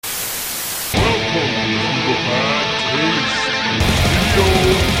the Bad Taste Video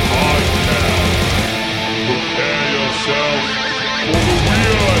Podcast. Prepare yourself for the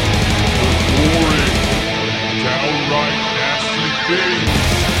weird, the gory, downright nasty things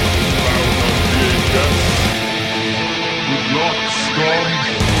found on VHS. Good luck, scum.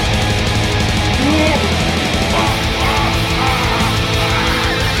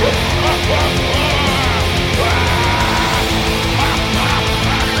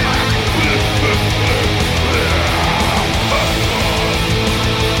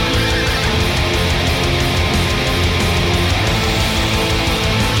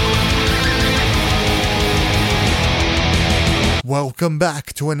 Welcome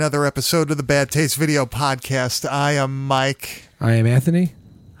back to another episode of the Bad Taste Video Podcast. I am Mike. I am Anthony.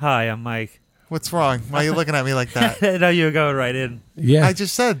 Hi, I'm Mike. What's wrong? Why are you looking at me like that? I know you were going right in. Yeah. I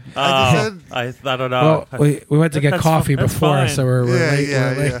just said. I don't know. Well, we went to get That's coffee that's before, fine. so we're late.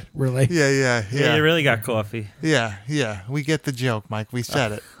 Yeah. We're late. Yeah. Yeah, you really got coffee. Yeah. We get the joke, Mike. We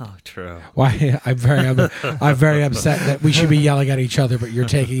said it. Oh, true. Why? I'm very upset that we should be yelling at each other, but you're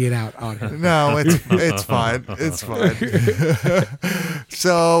taking it out on him. No, it's fine. It's fine.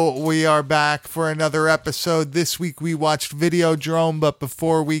 So we are back for another episode. This week we watched Videodrome, but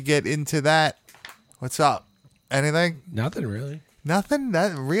before we get into that, what's up? Anything? Nothing really. Nothing?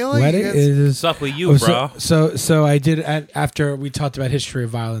 That really? Wedding It's- is. What's up with you, bro? So I did after we talked about history of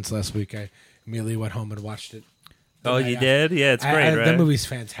violence last week. I immediately went home and watched it. Oh, you did? Yeah, it's great, right? That movie's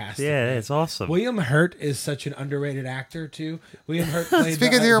fantastic. Yeah, it's awesome. William Hurt is such an underrated actor too. William Hurt played.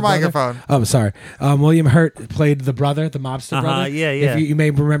 Speak into your the brother. microphone. Oh, I'm sorry. William Hurt played the brother, the mobster brother. Yeah. If you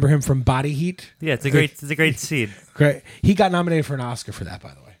may remember him from Body Heat. Yeah, it's a great scene. Great. He got nominated for an Oscar for that, by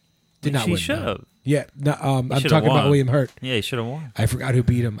the way. Did not He win. should though. have. Yeah. No, I'm should've talking about won. William Hurt. Yeah, he should have won. I forgot who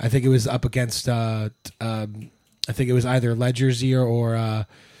beat him. I think it was up against. I think it was either Ledger's year or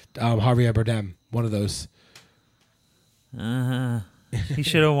Javier Bardem. One of those. He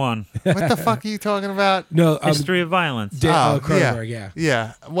should have won. What the fuck are you talking about? No. History of violence. Cronenberg. Yeah.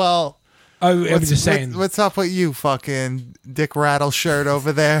 Yeah. Well, I'm just saying. What's up with you, fucking Dick Rattle shirt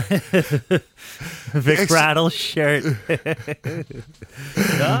over there? Vic Rattle shirt.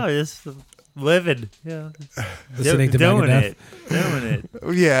 No, just living. Yeah. Listening to doing Megadeth. it. Doing it.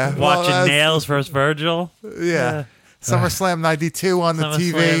 Yeah. Watching well, Nails versus Virgil. Yeah. SummerSlam 92 on the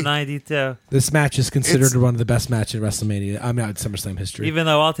SummerSlam TV. 92. This match is considered It's- one of the best matches in WrestleMania. I'm not SummerSlam history. Even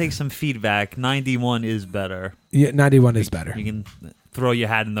though I'll take some feedback, 91 is better. Yeah, 91 is better. You can throw your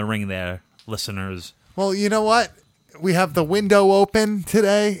hat in the ring there, listeners. Well, you know what? We have the window open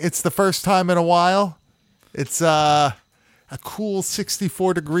today. It's the first time in a while. It's a cool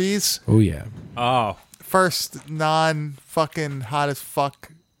 64 degrees. Oh yeah. Oh, First non-fucking hot as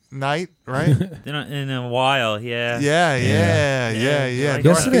fuck night, right? in a while, yeah. Yeah. Like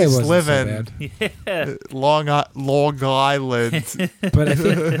Yesterday Northeast wasn't living. so bad. Yeah. Long Island. But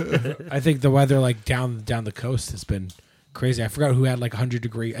I think the weather like down the coast has been crazy. I forgot who had like 100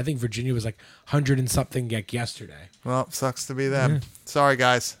 degree. I think Virginia was like 100 and something like yesterday. Well, sucks to be them. Sorry,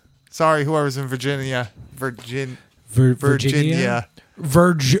 guys. Sorry, whoever's in Virginia. Virginia. Virginia.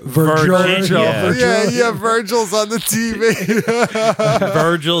 Virgil. Yeah, Virgil's on the TV.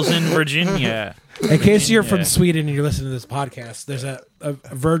 Virgil's in Virginia. In case you're from Yeah. Sweden and you're listening to this podcast, there's a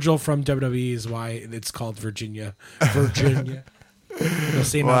Virgil from WWE is why it's called Virginia. Virginia. You'll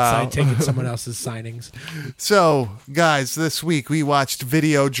see him Wow. outside taking someone else's signings. So, guys, this week we watched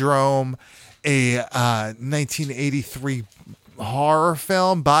Videodrome, a 1983 horror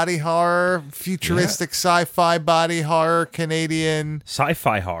film, body horror, futuristic sci-fi body horror, Canadian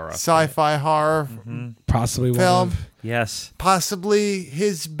Sci-fi horror. sci-fi horror Possibly one film. of, Yes. Possibly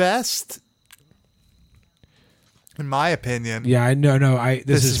his best, in my opinion. yeah, I know. No,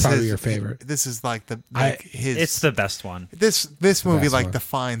 this is probably his- your favorite. This is like his. It's the best one. this movie best like one.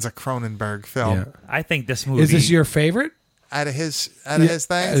 defines a Cronenberg film. Yeah. I think this movie... Is this your favorite? Out of his Yeah, things,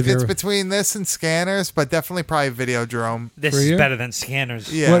 out of it's your- between this and Scanners, but definitely probably Videodrome. This For is you? better than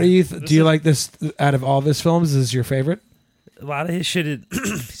Scanners. Yeah. What do you do? You like this out of all of his films? Is this your favorite? A lot of his shit is...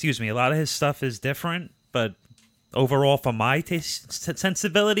 excuse me. A lot of his stuff is different, but overall, for my taste,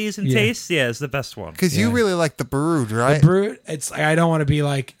 sensibilities and Yeah. tastes, yeah, it's the best one. Because you Yeah. really like The Brood, right? The Brute. It's I don't want to be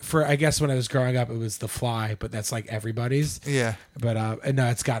like I guess when I was growing up it was The Fly, but that's like everybody's. Yeah. But no,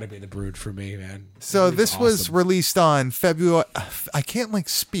 it's got to be The Brood for me, man. So It's this was awesome. released on February. I can't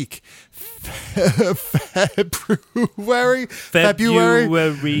speak. February. February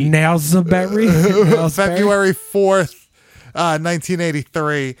 4th,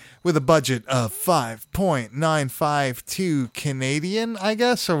 1983, with a budget of 5.952 Canadian, I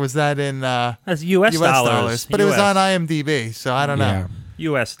guess, or was that in That's U.S. dollars. But it was US. on IMDb, so I don't know.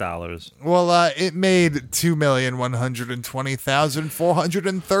 U.S. dollars. Well, it made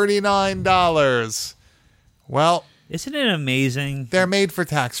 $2,120,439. Well, Isn't it amazing? they're made for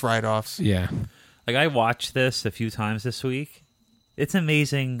tax write-offs. Yeah. Like, I watched this a few times this week. It's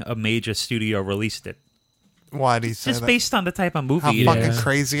amazing a major studio released it. Why do you say Just that? based on the type of movie How it fucking is.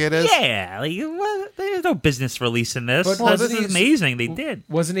 crazy it is? Yeah, like, there's no business releasing this. But This wasn't is he- amazing. They did.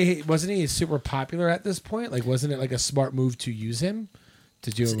 Wasn't he super popular at this point? Like, wasn't it like a smart move to use him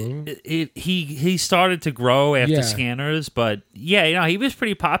to do a movie? He started to grow after Yeah. Scanners, but yeah, he was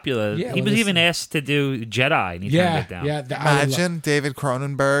pretty popular. Yeah, he well, was even asked to do Jedi, and he turned it down. yeah. Imagine David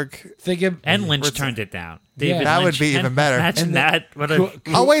Cronenberg. Think of And Lynch turned it down. David That would Lynch, be even and better. Imagine And that. What a, Cool.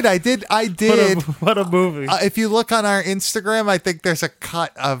 Oh, wait, I did. what a movie. If you look on our Instagram, I think there's a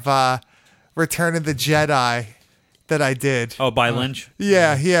cut of Return of the Jedi that I did. Oh, by Lynch?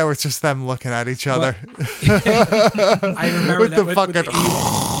 Yeah, it's just them looking at each other. I remember With that the fucking-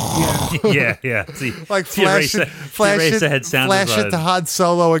 Yeah. See, Like see flash it, Eraserhead sound flash design. it to Han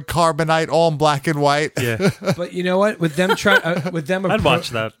Solo and Carbonite all in black and white. Yeah, But you know what? With them trying, with them, I'd watch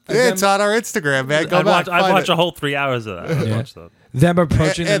that. Yeah, it's on our Instagram, man. Go back. I'd watch a a whole 3 hours of that. I'd Yeah. watch that. them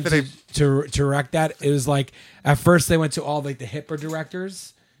approaching them Anthony. to direct that. It was like at first they went to all like the hipper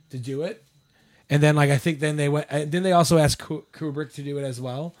directors to do it, and then like I think then they went. Then they also asked Kubrick to do it as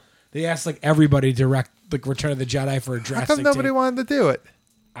well. They asked like everybody to direct like Return of the Jedi for a How drastic. come nobody take. wanted to do it?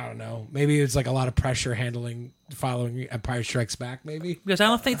 I don't know. Maybe it's like a lot of pressure following Empire Strikes Back. Maybe. Because I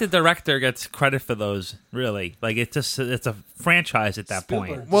don't think the director gets credit for those, really. Like, it's a franchise at that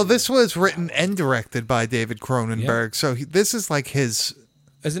point. Spielberg. Well, this was written and directed by David Cronenberg, so this is like his.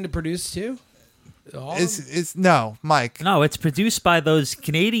 Isn't it produced too? All of them? Is no, Mike. No, it's produced by those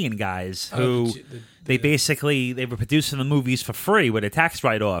Canadian guys who Oh, the- they were producing the movies for free with a tax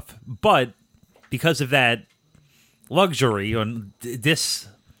write-off. But because of that luxury, or this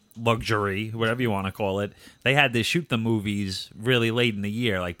luxury, whatever you want to call it, they had to shoot the movies really late in the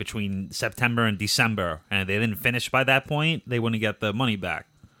year, like between September and December. And if they didn't finish by that point, they wouldn't get the money back.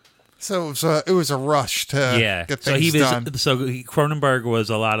 So it was a rush to get so things done. Cronenberg was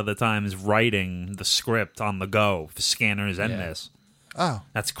a lot of the times writing the script on the go for Scanners and Yeah. this. Oh,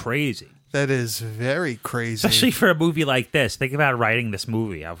 That's crazy. that is very crazy. Especially for a movie like this. Think about writing this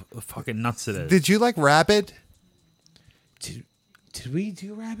movie. How fucking nuts it is. Did you like Rabid? Did we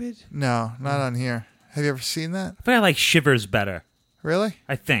do Rabid? No, not on here. Have you ever seen that? I think I like Shivers better. Really?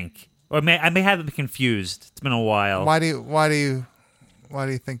 I think, or I may have them confused. It's been a while. Why do you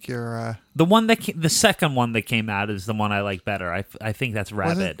think you're? The second one that came out is the one I like better. I think that's it?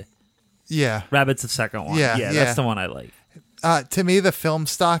 Rabid. Yeah. Rabid's the second one. Yeah, yeah, yeah. that's the one I like. To me, the film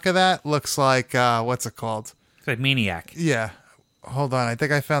stock of that looks like what's it called? It's like Maniac. Yeah. Hold on, I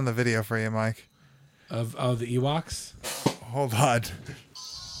think I found the video for you, Mike. Of the Ewoks? Hold on.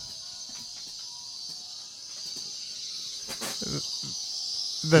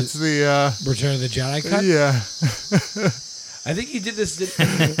 That's the Return of the Jedi cut? yeah. I think you did this.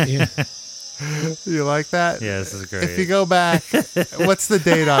 Yeah. You like that? Yeah, this is great. If you go back, what's the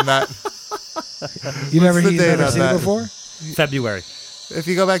date on that? You never, the he's date never on seen that? it before? February. If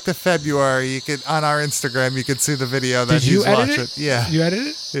you go back to February, you could on our Instagram you could see the video that Did you he's edit watching. it? Yeah. You edited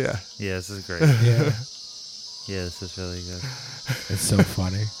it? Yeah. Yeah, this is great. Yeah. Yeah, this is really good. It's so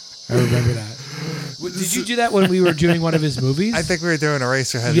funny. I remember that. Did you do that when we were doing one of his movies? I think we were doing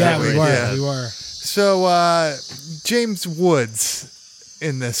Eraserhead Yeah, that we week. were. Yeah. We were. So James Woods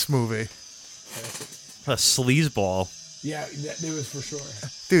in this movie. A sleazeball. Yeah, it was for sure.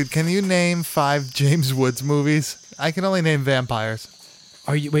 Dude, can you name 5 James Woods movies? I can only name vampires.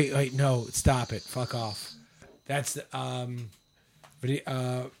 Are you? Wait, no, stop it. Fuck off. That's the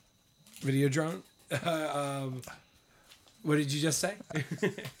video drone. What did you just say?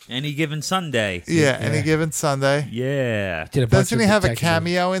 Any given Sunday. Yeah, any given Sunday. Yeah. Did a bunch Doesn't of he have a detective-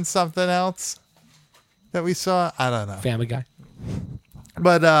 cameo in something else that we saw? I don't know. Family Guy.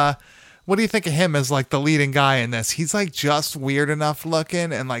 But what do you think of him as like the leading guy in this? He's like just weird enough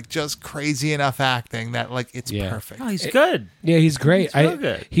looking and like just crazy enough acting that like it's Yeah. perfect. Oh, he's good. Yeah, he's great. He's real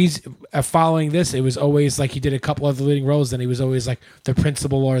good. He's following this. It was always like he did a couple of the leading roles, and he was always like the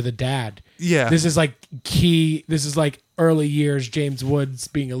principal or the dad. Yeah. This is like key. This is like early years James Woods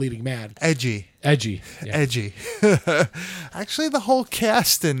being a leading man. Edgy. Edgy. Yeah. Edgy. Actually, the whole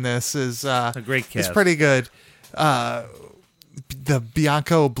cast in this is A great It's cast. pretty good. The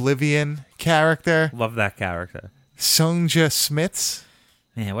Bianca Oblivion character, Love that character. Sonja Smits.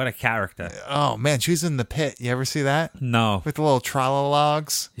 Man, what a character. Oh man, she was in The Pit. You ever see that No. with the little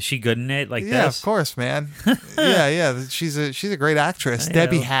tralalogs? Is she good in it like Yeah, this? of course, man. yeah. She's a great actress. Yeah.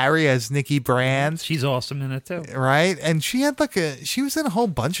 Debbie Harry as Nikki Brand, She's awesome in it, too. right? And she had she was in a whole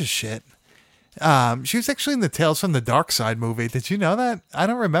bunch of shit. She was actually in the Tales from the Dark Side movie. Did you know that? I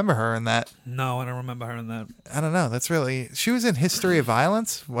don't remember her in that. No, I don't remember her in that. I don't know. That's really. She was in History of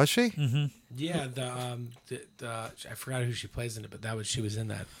Violence, was she? Mm-hmm. Yeah, I forgot who she plays in it, but she was in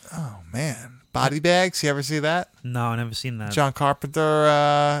that. Oh man, Body Bags. You ever see that? No, I never seen that. John Carpenter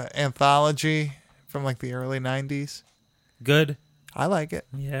anthology from like the early '90s. Good? I like it.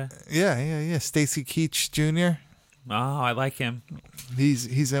 Yeah. Yeah. Stacy Keach Jr. Oh, I like him.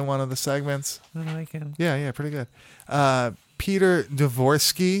 He's in one of the segments. I like him. Yeah, pretty good. Peter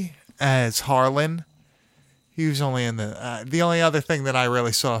Dvorsky as Harlan. He was only in the only other thing that I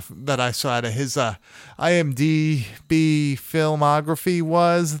really saw out of his IMDb filmography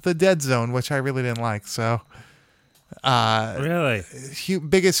was The Dead Zone, which I really didn't like. So, Really?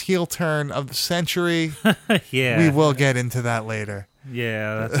 biggest heel turn of the century. Yeah. We will get into that later.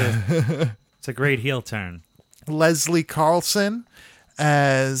 Yeah, it's a great heel turn. Leslie Carlson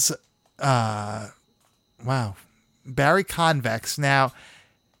as Barry Convex. Now,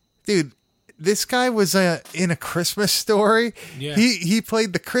 dude, this guy was in A Christmas Story. Yeah. He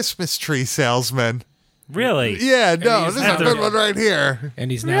played the Christmas tree salesman. Really? Yeah, no, he's this is a now good dead. one right here.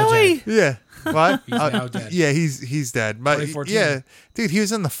 And he's now Really? dead. Yeah. What? He's now dead. Yeah, he's dead. But 2014. yeah, dude, he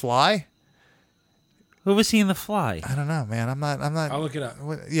was in The Fly. Who was he in The Fly? I don't know, man. I'm not. I'll look it up.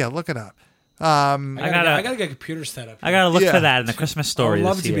 Yeah, look it up. I gotta- gotta get a computer set up. I gotta look Yeah. for that in the Christmas I Story would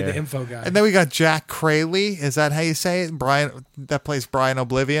love this to be year. the info guy. And then we got Jack Craley. Is that how you say it? Brian, that plays Brian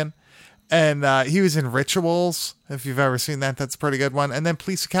Oblivion. And he was in Rituals. If you've ever seen that, that's a pretty good one. And then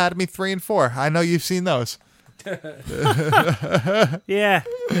Police Academy 3 and 4. I know you've seen those. Yeah.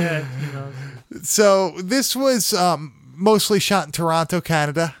 So this was mostly shot in Toronto,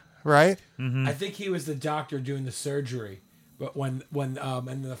 Canada, right? I think he was the doctor doing the surgery, but when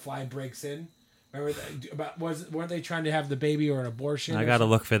and the fly breaks in. Remember weren't they trying to have the baby or an abortion? I or gotta something?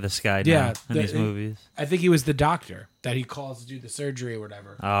 look for this guy Yeah, now in these movies. I think he was the doctor that he calls to do the surgery or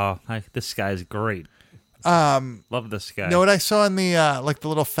whatever. Oh, this guy's great. Love this guy. You know what I saw in the the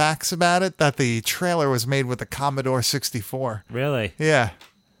little facts about it? That the trailer was made with the Commodore 64. Really? Yeah.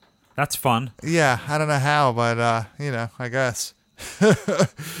 That's fun. Yeah, I don't know how, but I guess.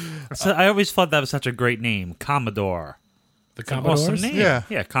 So I always thought that was such a great name, Commodore. The Awesome Commodores? name. Yeah.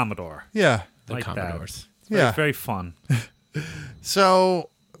 Yeah, Commodore. Yeah. The Like that. Commodores. Yeah. Very fun. So,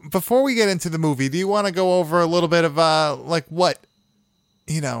 before we get into the movie, do you want to go over a little bit of what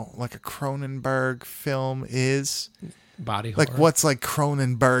like a Cronenberg film is? Body horror. Like what's like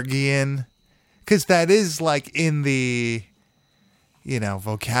Cronenbergian? Cuz that is like in the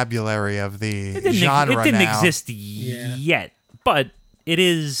vocabulary of the genre It didn't now. exist yet, but it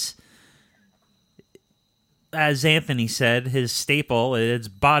is, as Anthony said, his staple. It's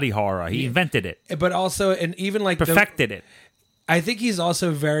body horror. He invented it, But also, and even like perfected it. I think he's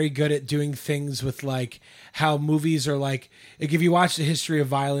also very good at doing things with like how movies are like if you watch The History of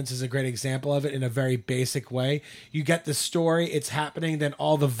Violence is a great example of it in a very basic way. You get the story, it's happening, then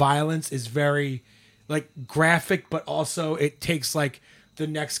all the violence is very like graphic, but also it takes like the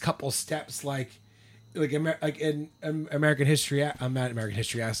next couple steps like in American History, I'm not American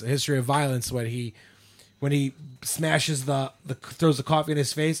History, History of Violence when he smashes throws the coffee in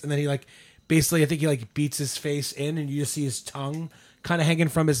his face and then he like basically, I think he like beats his face in, and you just see his tongue kind of hanging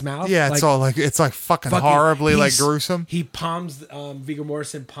from his mouth. Yeah, it's all like fucking horribly like gruesome. He palms Viggo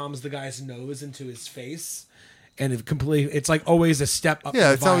Mortensen palms the guy's nose into his face, and it's like always a step up. Yeah,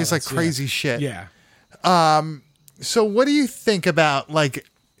 in it's always like violence. crazy shit. Yeah. So what do you think about like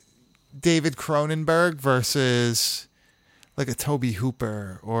David Cronenberg versus like a Tobe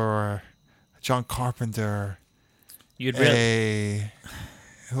Hooper or John Carpenter? You'd really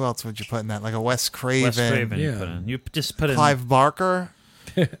Who else would you put in that? Like a Wes Craven, Wes Craven. Yeah. You put in. You just put in. Clive Barker.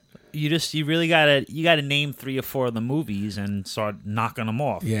 You really gotta name 3 or 4 of the movies and start knocking them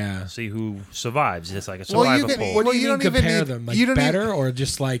off. Yeah. See who survives. It's like a Well, survivor you can- pool. What do Well, you you mean don't even compare need- them? Like you don't better, or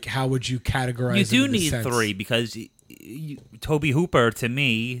just like how would you categorize? You them do in this need sense? 3 because Tobe Hooper, to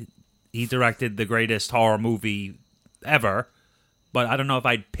me, he directed the greatest horror movie ever. But I don't know if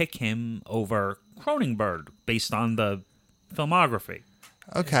I'd pick him over Cronenberg based on the filmography.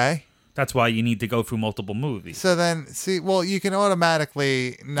 Okay. That's why you need to go through multiple movies. So then, you can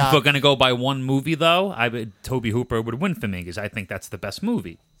automatically If not. we're going to go by one movie, though, Tobe Hooper would win for me because I think that's the best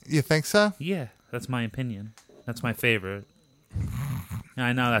movie. You think so? Yeah, that's my opinion. That's my favorite.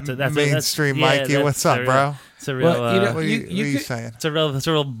 I know that's mainstream yeah, Mikey. that's What's up, a real- bro? It's a real. Well, you know, What are You you could- saying? it's a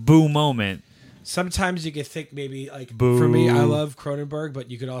real boo moment. Sometimes you could think maybe like Boo. for me, I love Cronenberg,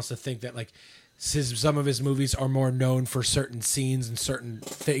 but you could also think that like some of his movies are more known for certain scenes and certain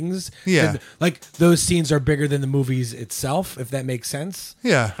things. Yeah. like those scenes are bigger than the movies itself, if that makes sense.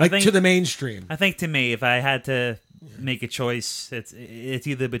 Yeah. Like think- to the mainstream. I think to me, if I had to make a choice, it's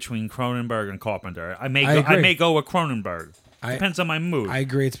either between Cronenberg and Carpenter. I agree. may go with Cronenberg. Depends on my mood. I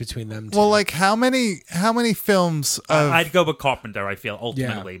agree, it's between them two. Well, like how many films of I'd go with Carpenter. I feel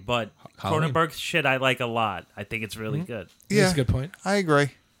ultimately, but Halloween. Cronenberg shit I like a lot. I think it's really good. yeah, That's a good point. I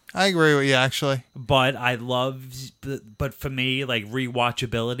agree with you actually. But I love, but for me, like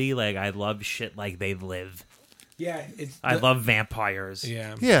rewatchability, like I love shit like They Live. Yeah, I love vampires.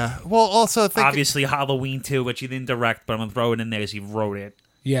 Yeah. Yeah. Well, also think Obviously Halloween 2, which he didn't direct, but I'm gonna throw it in there because he wrote it.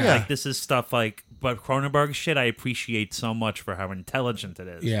 Yeah. Yeah. Like this is stuff like, but Cronenberg shit I appreciate so much for how intelligent it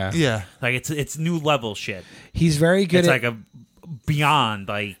is. Yeah. yeah. Like it's new level shit. He's very good It's at like a beyond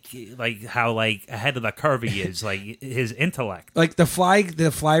like how like ahead of the curve he is, like his intellect. like the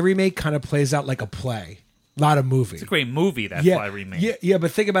Fly remake kind of plays out like a play, not a movie. It's a great movie, that yeah, Fly remake. Yeah,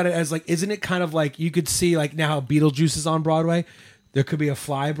 but think about it as like, isn't it kind of like you could see like now how Beetlejuice is on Broadway? There could be a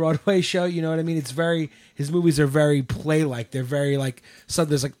Fly Broadway show. You know what I mean? It's his movies are very play like. They're very like, so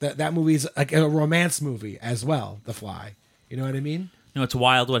there's like that movie's like a romance movie as well. The Fly. You know what I mean? You know, it's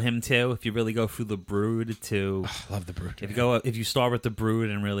wild with him too. If you really go through The Brood to Love The Brood. if you start with The Brood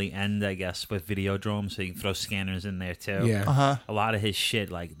and really end, I guess, with Videodrome, so you can throw Scanners in there too. Yeah. A lot of his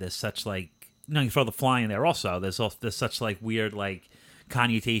shit, like there's such like you throw The Fly in there also. There's such like weird like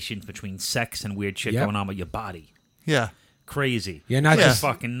connotations between sex and weird shit Yep. going on with your body. Yeah. Crazy. Yeah, not Yeah. just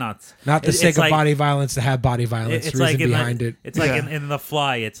Fucking nuts. not the It- sake it's of like- body violence to have body violence. It's Reason like behind it. It's like Yeah. in The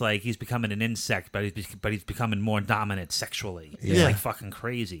Fly. It's like he's becoming an insect, but he's becoming more dominant sexually. It's Yeah. like fucking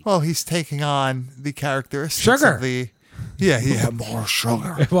crazy. Well, he's taking on the characteristics Sugar. of the. Yeah, more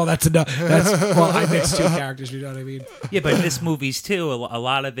sugar. Well, that's enough. Well, I mixed two characters. You know what I mean? Yeah, but in this movie's too, a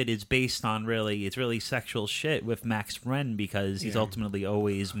lot of it is based on it's really sexual shit with Max Wren because he's ultimately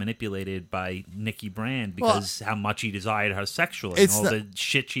always manipulated by Nikki Brand because how much he desired her sexually and It's all not- the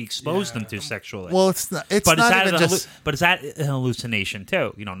shit she exposed him to sexually. Well, it's not. It's but not that even just. but is that an hallucination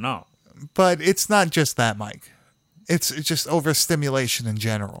too? You don't know. But it's not just that, Mike. It's just overstimulation in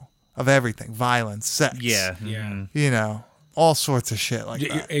general of everything, violence, sex. Yeah, Yeah. mhm. You know, all sorts of shit like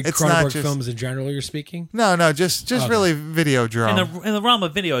that. In It's not Cronenberg just films in general, you're speaking. No, just really Videodrome. In the realm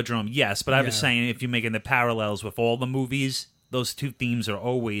of Videodrome, yes, but I was Yeah. saying if you're making the parallels with all the movies, those two themes are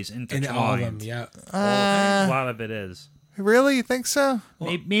always In intertwined. all of them, yeah. A lot of it is. Really, you think so?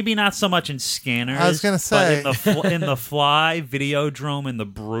 Maybe not so much in Scanners. I was gonna say. but in the Fly, Videodrome, and the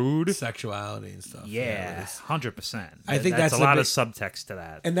Brood. Sexuality and stuff. Yeah, 100%. I think that's a the lot big- of subtext to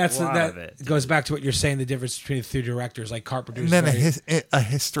that. And that's a lot that of it. goes back to what you're saying. The difference between the two directors, like Carpenter's, And then very- a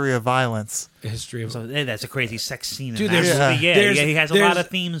history of violence. a history of. So that's a crazy sex scene. Dude, in that there's- movie. Yeah, there's- he has a lot there's- of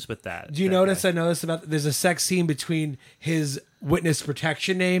themes with that. Do you that notice? guy. I noticed about there's a sex scene between his witness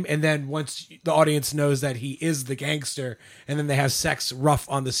protection name, and then once the audience knows that he is the gangster, and then they have sex rough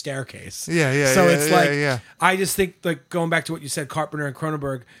on the staircase. Yeah, So yeah, it's yeah, like yeah. I just think like going back to what you said, Carpenter and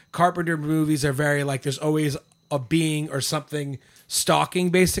Cronenberg. Carpenter movies are very like there's always a being or something stalking.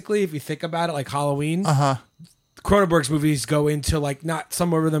 Basically, if you think about it, like Halloween. Cronenberg's movies go into like not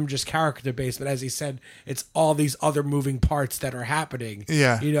some of them just character based, but as he said, it's all these other moving parts that are happening.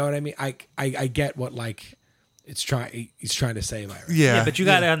 Yeah. You know what I mean? I get what like he's trying to say, right? Yeah, Yeah, but you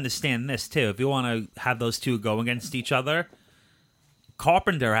got to understand this too. If you want to have those two go against each other,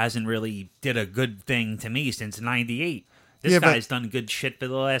 Carpenter hasn't really did a good thing to me since '98. This Yeah, but- guy's done good shit for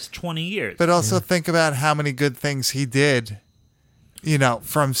the last 20 years. But also think about how many good things he did. You know,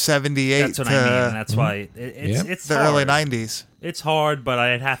 from '78 that's what to I mean. And that's why it's the hard. early '90s. It's hard, but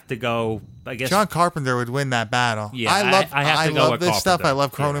I'd have to go. I guess John Carpenter would win that battle. Yeah, I love. I have to go love with this stuff. Carpenter. I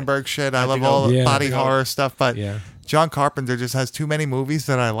love Yeah. Cronenberg shit. I have to love go- all the Yeah. body go- horror stuff. But Yeah. John Carpenter just has too many movies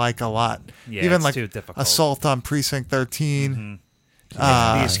that I like a lot. Yeah, Even it's like too difficult. Assault on Precinct 13.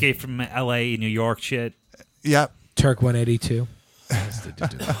 the Escape from L.A. New York shit. Yep. Turk 182.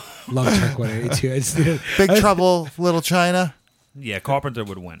 Love Turk 182. I just did- Big Trouble, Little China. Yeah, Carpenter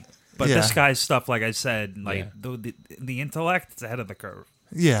would win. But Yeah. this guy's stuff, like I said, like Yeah. the intellect, it's ahead of the curve.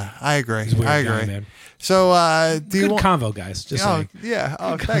 Yeah, I agree. He's a weird I guy, agree. man. So, do you Good want? convo, guys. Just Oh, saying. yeah.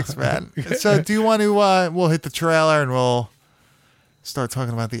 Oh, thanks, man. So, do you want to? We'll hit the trailer and we'll start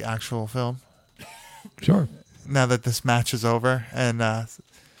talking about the actual film Sure. now that this match is over and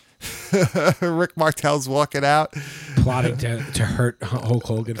Rick Martel's walking out. Plotting to hurt Hulk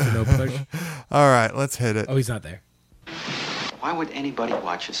Hogan for no push. All right, let's hit it. Oh, he's not there. Why would anybody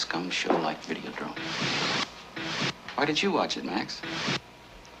watch a scum show like Videodrome? Why did you watch it, Max?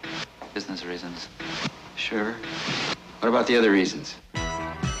 Business reasons. Sure. What about the other reasons?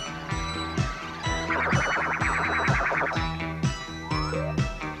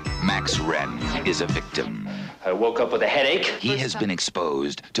 Max Wren is a victim. I woke up with a headache. He has been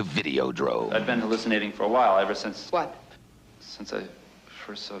exposed to Videodrome. I've been hallucinating for a while, ever since... What? Since I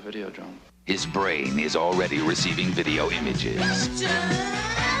first saw Videodrome. His brain is already receiving video images.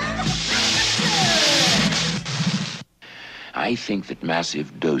 I think that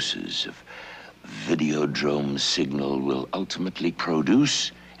massive doses of Videodrome signal will ultimately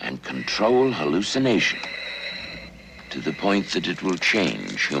produce and control hallucination to the point that it will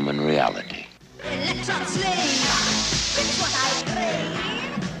change human reality.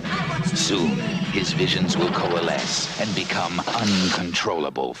 Soon, his visions will coalesce and become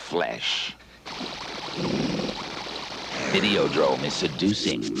uncontrollable flesh. Videodrome is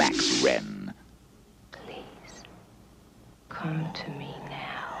seducing Max Wren. Please, come to me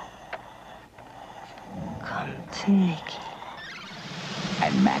now. Come to Nikki.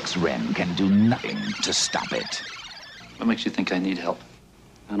 And Max Wren can do nothing to stop it. What makes you think I need help?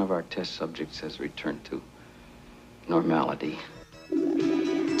 None of our test subjects has returned to normality.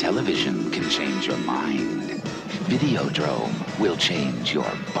 Television can change your mind. Videodrome will change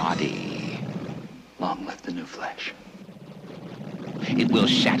your body. Long live the new flesh. It will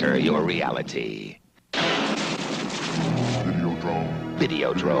shatter your reality.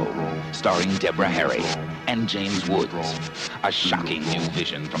 Videodrome, starring Deborah Harry and James Woods. A shocking new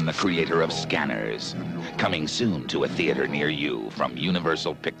vision from the creator of Scanners. Coming soon to a theater near you from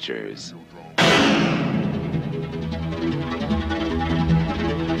Universal Pictures.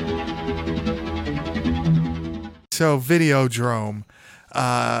 So, Videodrome,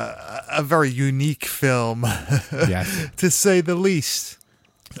 a very unique film, Yes. to say the least.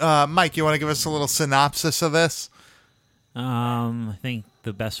 Mike, you want to give us a little synopsis of this? I think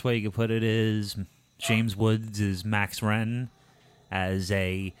the best way you could put it is James Woods is Max Wren as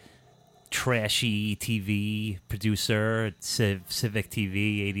a trashy TV producer at Civic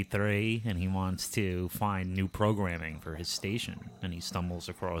TV 83, and he wants to find new programming for his station, and he stumbles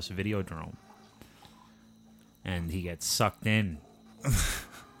across Videodrome. And he gets sucked in.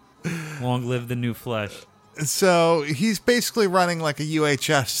 Long live the new flesh. So he's basically running like a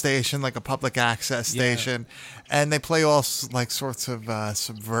UHF station, like a public access station, and they play all like sorts of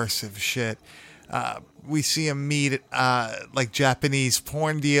subversive shit. We see him meet like Japanese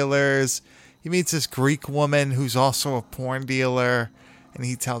porn dealers. He meets this Greek woman who's also a porn dealer, and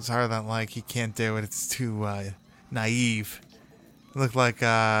he tells her that like he can't do it; it's too naive. It looked like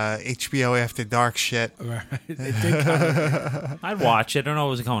HBO After Dark shit. Right. It did kind of, I'd watch it. I don't know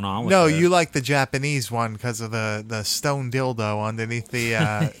what was going on with No, it. you like the Japanese one because of the stone dildo underneath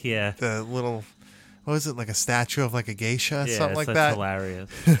the Yeah. the little, what was it, like a statue of like a geisha, Yeah, something it's like that. hilarious.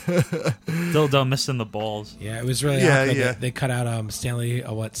 Dildo missing the balls. yeah, it was really Yeah, awkward. yeah. They cut out Stanley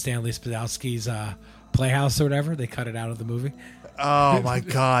Spadowski's Playhouse or whatever. They cut it out of the movie. Oh my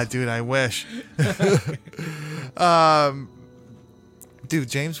god, dude, I wish. Dude,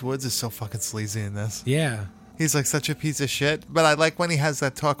 James Woods is so fucking sleazy in this. Yeah. He's like such a piece of shit. But I like when he has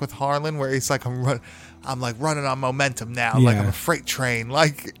that talk with Harlan where he's like, I'm like running on momentum now. Like Yeah. I'm a freight train.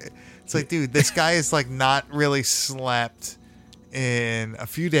 Like, it's like, dude, this guy is like not really slept in a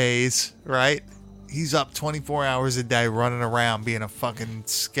few days, right? He's up 24 hours a day running around being a fucking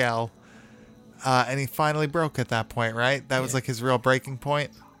skell. And he finally broke at that point, right? That was like his real breaking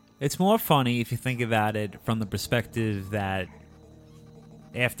point. It's more funny if you think about it from the perspective that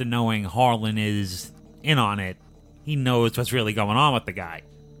after knowing Harlan is in on it, he knows what's really going on with the guy.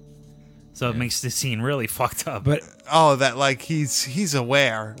 So it makes the scene really fucked up. But Oh, that like he's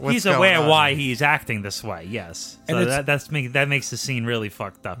aware. What's he's going aware on. why he's acting this way. Yes, And so it's- that makes the scene really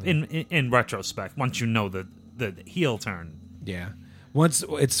fucked up. In retrospect, once you know the heel turn. yeah. Once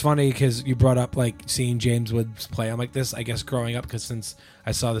it's funny because you brought up like seeing James Woods play him like this. I guess growing up, because since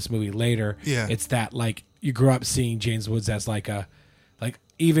I saw this movie later, Yeah. it's that like you grew up seeing James Woods as like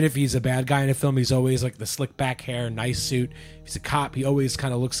even if he's a bad guy in a film, he's always like the slick back hair, nice suit. If he's a cop, he always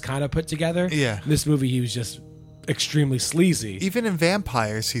kind of looks kind of put together. Yeah. In this movie, he was just extremely sleazy. Even in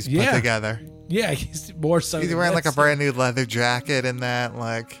Vampires, he's put Yeah. together. Yeah, he's more so. He's than wearing like a this. brand new leather jacket and that,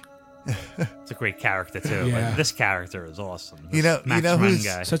 like, It's a great character too. Yeah. But this character is awesome. you know, This Max Wren who's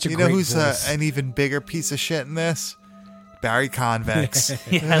guy. Such a you know great who's voice. an even bigger piece of shit in this? Barry Convex.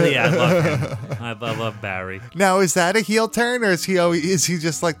 yeah, I love him. I love Barry. Now, is that a heel turn, or is he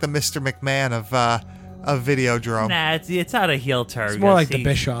just like the Mr. McMahon of Videodrome? Nah, it's not a heel turn. It's more like the He-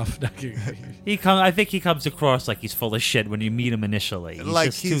 Bischoff. I think he comes across like he's full of shit when you meet him initially.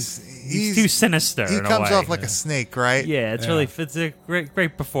 He's too sinister. He in a comes way. off like a snake, right? Yeah, it's a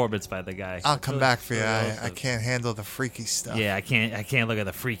great performance by the guy. I'll come Really- back for you. really I awesome. can't handle the freaky stuff. Yeah, I can't look at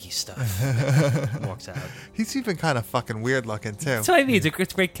the freaky stuff. Walks out. He's even kind of fucking weird looking too. That's what I mean. It's a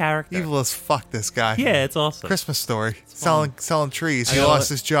great character. Evil as fuck, this guy. Yeah, it's awesome. Christmas Story. Selling trees. He I gotta lost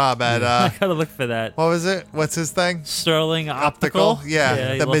his job at I gotta look for that. what was it? What's his thing? Sterling Optical.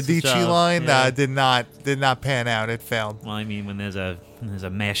 Yeah, he the lost his Medici job. line Yeah. did not pan out. It failed. Well, I mean, when there's a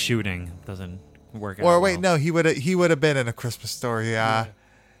mass shooting, it doesn't work out. Or wait, well. no, he would have been in A Christmas Story.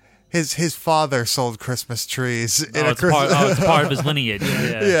 His father sold Christmas trees in Oh, a Christmas. it's part of his lineage.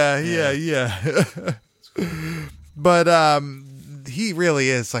 yeah. But he really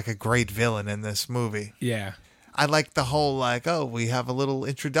is like a great villain in this movie. Yeah. I like the whole like, oh, we have a little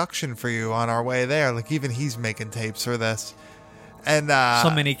introduction for you on our way there. Like even he's making tapes for this. And So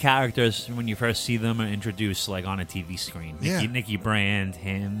many characters when you first see them are introduced like on a TV screen. Yeah. Nikki Brand,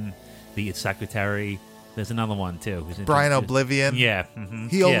 him, the secretary. There's another one too. who's Brian introduced. Oblivion. Yeah,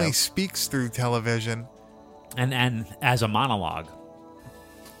 He only speaks through television. and as a monologue.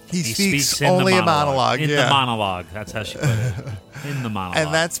 He speaks in the only a monologue. In yeah. the monologue. That's how she put it. In the monologue.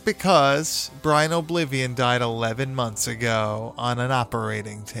 And that's because Brian Oblivion died 11 months ago on an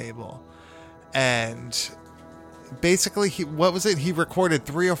operating table. And basically, what was it? He recorded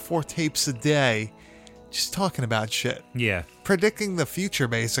 3 or 4 tapes a day just talking about shit. Yeah. Predicting the future,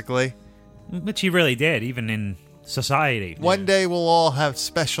 basically. Which he really did, even in society. One day we'll all have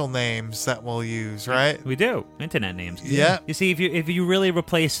special names that we'll use, right? We do. Internet names. Yeah. You see, if you really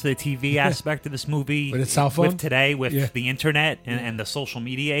replace the TV aspect of this movie With a cell phone? with today, with Yeah. the internet and the social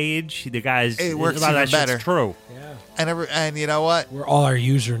media age, the guys, It works a lot of even that shit's better. true. Yeah. And you know what? We're all our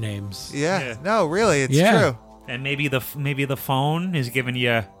usernames. Yeah. No, really, it's Yeah. true. And maybe the phone is giving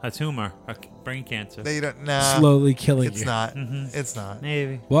you a tumor, a brain cancer. They don't know. Slowly killing It's you. not. It's not.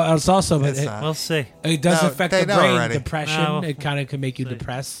 Maybe. Well, it's also It's it, not. We'll see. it does No, affect they the know brain. already. Depression. No. It kind of can make you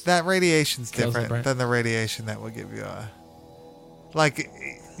depressed. That radiation's Kills the brain. different than the radiation that will give you a. Like,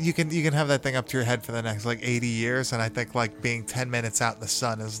 you can have that thing up to your head for the next like 80 years, and I think like being 10 minutes out in the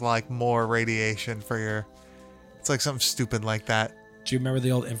sun is like more radiation for your. It's like something stupid like that. Do you remember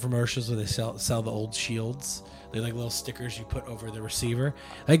the old infomercials where they sell the old shields? They're like little stickers you put over the receiver.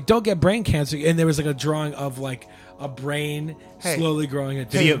 Like, don't get brain cancer. And there was like a drawing of like a brain Hey. slowly growing. A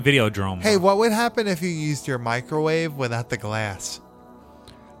Videodrome. Hey, what would happen if you used your microwave without the glass?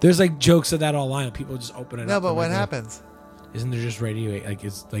 There's like jokes of that online. People just open it No, up. but and, what like, happens? Isn't there just radiate? Like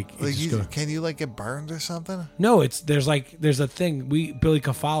it's like, Like, just go, can you like get burned or something? no. There's a thing. Billy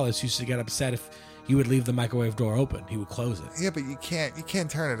Kafalis used to get upset if you would leave the microwave door open. He would close it. Yeah, but you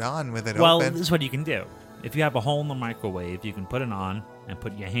can't turn it on with it Well, open. this is what you can do. If you have a hole in the microwave, you can put it on and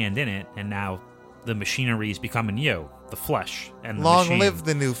put your hand in it, and now the machinery is becoming you, the flesh, and the Long machine. live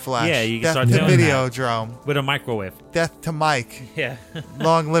the new Flash. Yeah, you can Death start to doing that. Videodrome. with a microwave. Death to Mike. Yeah.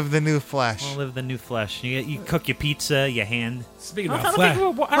 Long live the new Flash. Long live the new flesh. You cook your pizza, your hand. Speaking I about don't flesh, think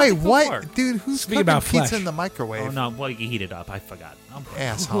it would- I don't Wait, think it would what? work. Dude, who's Speaking cooking about pizza flesh. in the microwave? Oh no! Well, you can heat it up. I forgot.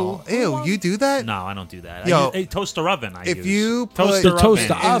 Asshole. Ew, you do that? No, I don't do that. Yo, I use a toaster oven. I if use. you put- toaster The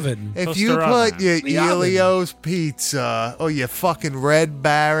toaster oven. oven. If Toaster you put oven. your The oven. Elio's pizza, or your fucking Red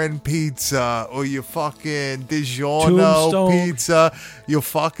Baron pizza, or your fucking DiGiorno Tombstone. pizza, your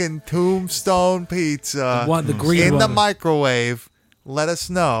fucking Tombstone pizza, The green in the one. microwave, let us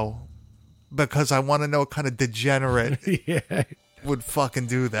know, because I want to know what kind of degenerate Yeah. would fucking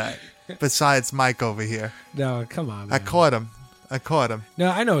do that. Besides Mike over here, No, come on. I Man. caught him.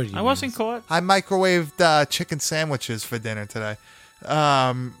 No, I know what you I mean. wasn't caught. I microwaved chicken sandwiches for dinner today.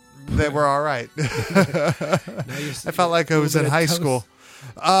 They were all right. I felt like I was in high school.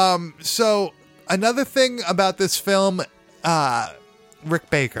 So another thing about this film, Rick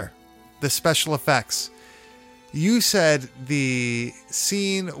Baker, the special effects. You said the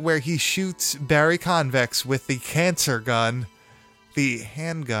scene where he shoots Barry Convex with the cancer gun, the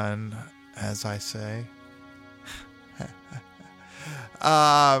handgun, as I say.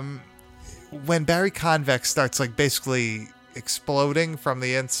 When Barry Convex starts like basically exploding from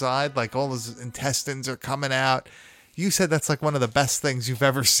the inside, like all his intestines are coming out. You said that's like one of the best things you've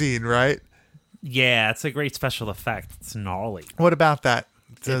ever seen, right? Yeah, it's a great special effect. It's gnarly. What about that?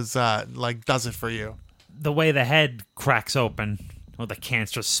 Does it for you? The way the head cracks open, with the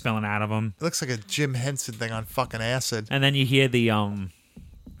cancer spilling out of him, It looks like a Jim Henson thing on fucking acid. and then you hear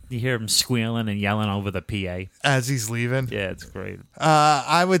you hear him squealing and yelling over the PA. As he's leaving. Yeah, it's great.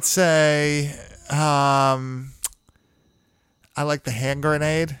 I would say I like the hand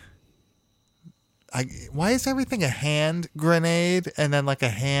grenade. why is everything a hand grenade and then like a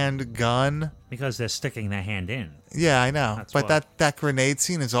hand gun? Because they're sticking their hand in. Yeah, I know. That's But why. that grenade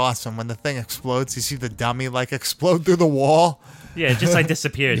scene is awesome. When the thing explodes, you see the dummy like explode through the wall. Yeah, it just like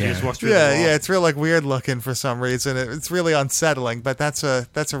disappears. You just walk through Yeah, the wall. yeah, it's real like weird looking for some reason. It's really unsettling, but that's a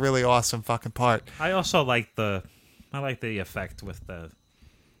really awesome fucking part. I also like the effect with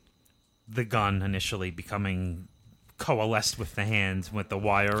the gun initially becoming coalesced with the hands with the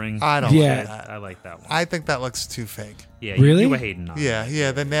wiring. I don't Yeah. like that. I like that one. I think that looks too fake. Yeah, Really? you were hating on it.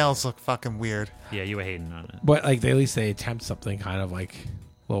 Yeah, the nails look fucking weird. Yeah, you were hating on it. But like at least they attempt something kind of like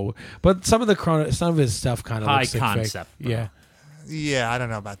low. But some of his stuff kind of High looks like concept, fake. Yeah. Yeah, I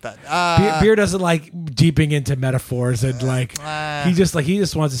don't know about that. Beer doesn't like deeping into metaphors and like he just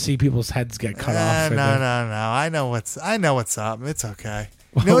wants to see people's heads get cut off. No. I know what's up. It's okay.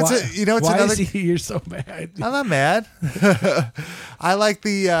 You know what's why another. you're so mad? I'm not mad. I like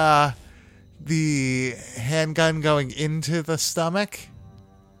the handgun going into the stomach.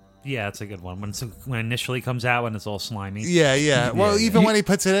 Yeah, that's a good one. When it initially comes out, when it's all slimy. Yeah. Well, even when he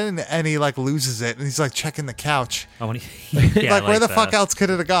puts it in and he like loses it, and he's like checking the couch. Oh, when he, yeah, like where the that. fuck else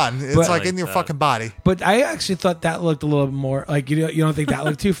could it have gone? It's But- like in your fucking body. But I actually thought that looked a little more like you don't think that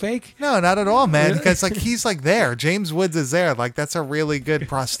looked too fake? No, not at all, man. Because like he's like there. James Woods is there. Like that's a really good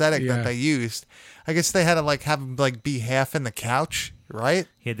prosthetic Yeah. that they used. I guess they had to like have him like be half in the couch, right?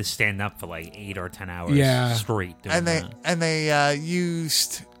 He had to stand up for like 8 or 10 hours Yeah. straight. doing And that. they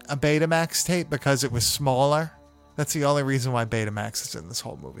used a Betamax tape because it was smaller. That's the only reason why Betamax is in this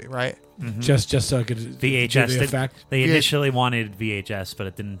whole movie, right? Just so I could do VHS. the effect. They initially wanted VHS, but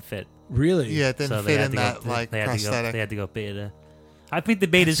it didn't fit. Really? Yeah, it didn't So they fit had in to go- that like they had to go- prosthetic. They had to go beta. I think the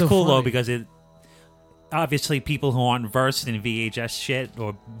beta is so cool though funny. because it obviously people who aren't versed in VHS shit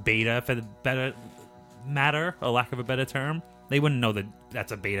or beta for the better matter, or lack of a better term, they wouldn't know that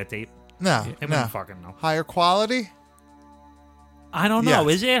that's a beta tape. No, They no. wouldn't fucking know. Higher quality? I don't know.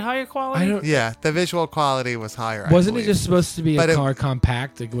 Yes. Is it higher quality? I don't. Yeah, the visual quality was higher. I Wasn't it believe. just supposed to be But a it- car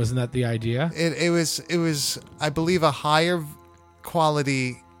compact? Like, wasn't that the idea? It was I believe a higher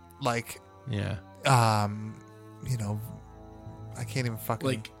quality like Yeah. you know I can't even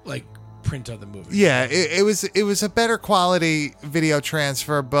fucking Like print of the movie. Yeah, it was a better quality video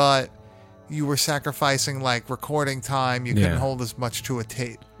transfer, but you were sacrificing like recording time. You couldn't Yeah. hold as much to a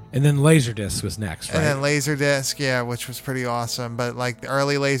tape. And then Laserdisc was next, right? And then Laserdisc, yeah, which was pretty awesome. But like the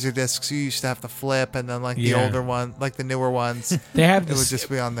early Laserdiscs, you used to have to flip, and then like the Yeah. older one, like the newer ones, they have it this. would just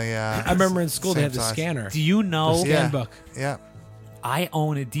be on the. I remember in school they same had the size. scanner. Do you know? The Yeah. scan book. Yeah. I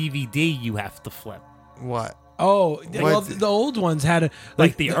own a DVD you have to flip. What? Oh, well, What? the old ones had a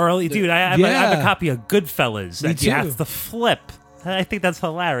Like the early dude, I have a yeah. copy of Goodfellas Me that you too. have to flip. I think that's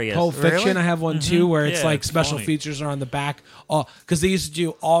hilarious. Pulp Fiction. Really? I have one too, where it's Yeah, like it's special funny. features are on the back. All because they used to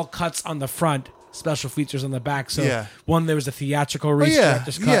do all cuts on the front, special features on the back. So Yeah. one there was a theatrical release, yeah.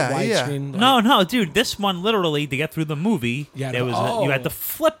 director's cut, Yeah, yeah. widescreen. No, dude. This one literally to get through the movie, Yeah, there was oh. you had to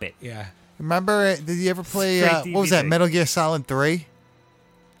flip it. Yeah. Remember? Did you ever play? Straight What was that? DVD. Metal Gear Solid 3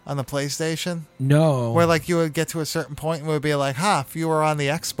 on the PlayStation, No. where like you would get to a certain point and it would be like, "Ha! If you were on the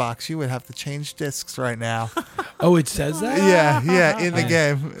Xbox, you would have to change discs right now." Oh, it says that. yeah, in the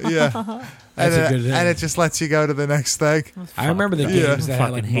game. Yeah. That's and, a good thing. and it just lets you go to the next thing. I remember the Yeah. games that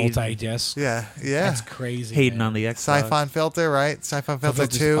had like Fucking hate- multi-disc. Yeah, yeah. That's crazy. Hating man. on the Xbox. Siphon Filter, right? Siphon Filter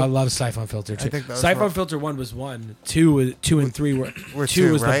Filters- 2. I love Siphon Filter too. think those Siphon were- Filter 1 was 1. 2 and 3 were Were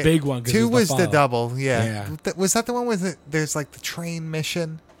 2 was right? the big one. 'cause 2 it was the follow. double, yeah. Yeah. Was that the one with there's like the train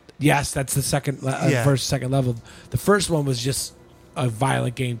mission? Yes, that's the second, Yeah. second level. The first one was just a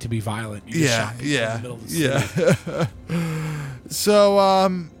violent game to be violent. You just shot people in the middle of the city. So,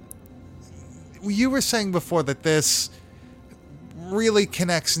 you were saying before that this really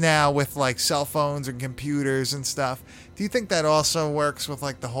connects now with like cell phones and computers and stuff. Do you think that also works with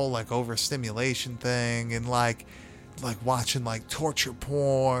like the whole like overstimulation thing and like watching like torture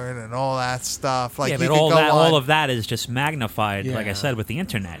porn and all that stuff? Like yeah, you but could all go that, on, all of that is just magnified, like I Yeah. said, with the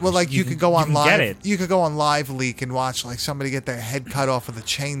internet. well, like you could go on can live. Get it. You could go on Live Leak and watch like somebody get their head cut off with a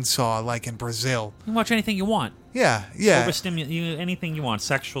chainsaw, like in Brazil. You can watch anything you want. Yeah, yeah. Anything you want,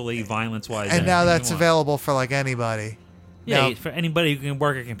 sexually, violence-wise. And now anything you that's want. available for like anybody. Yeah, Now- for anybody who can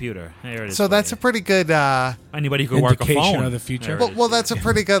work a computer. There it is. So for that's you. a pretty good. Anybody who can work a Indication phone. of the future. There it Well, is. well, that's a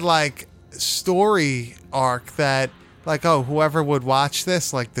pretty good like story arc that like whoever would watch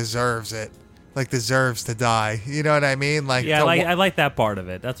this like deserves it, like deserves to die. You know what I mean? Like Yeah, to I like that part of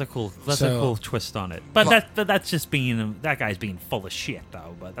it. That's a cool twist on it. But that's just that guy's being full of shit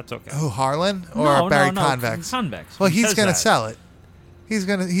though. But that's okay. who Harlan or No, Barry no, Convex? Convex. Well, He he's says gonna that. sell it.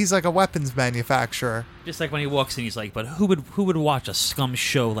 He's like a weapons manufacturer. Just like when he walks in, he's like, "But who would watch a scum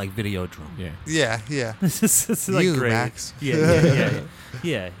show like Videodrome?" Yeah. Yeah. This is like You, great. Max.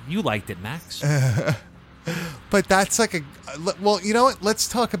 Yeah. You liked it, Max. But that's like a well, you know what? Let's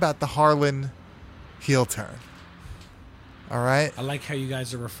talk about the Harlan heel turn. All right. I like how you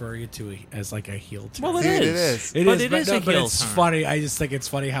guys are referring to it as like a heel turn. Well, it Dude, is. it is. It But is, it but, is no, a but heel it's turn. funny. I just think it's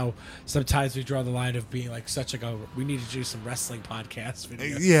funny how sometimes we draw the line of being like such like a we need to do some wrestling podcast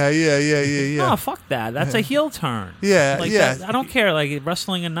video. Yeah. Oh, fuck that. That's a heel turn. Yeah, Like yeah. that- I don't care, like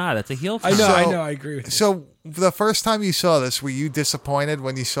wrestling or not. That's a heel turn. I know, I agree with you. So the first time you saw this, were you disappointed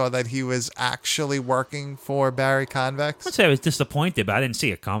when you saw that he was actually working for Barry Convex? I'd say I was disappointed, but I didn't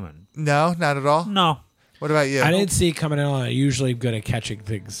see it coming. No, not at all. No. What about you? I didn't see it coming on. I'm usually good at catching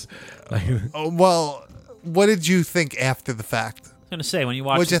things. Like, Oh, well, what did you think after the fact? I was going to say, when you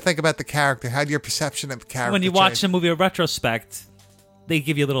watch What'd you think about the character? How did your perception of the character when you watch change? the movie in retrospect, they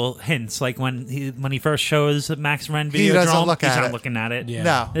give you little hints. Like when he first shows Max Ren He Videodrome, doesn't look he's at not it. looking at it. Yeah.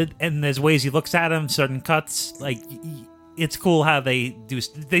 No. And there's ways he looks at him, certain cuts. Like, it's cool how they do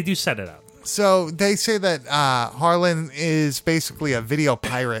set it up. So they say that Harlan is basically a video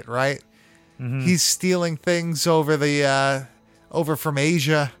pirate, right? Mm-hmm. He's stealing things over from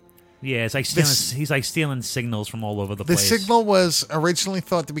Asia. Yeah, it's like he's like stealing signals from all over the The place. signal was originally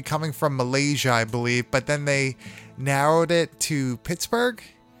thought to be coming from Malaysia, I believe, but then they narrowed it to Pittsburgh,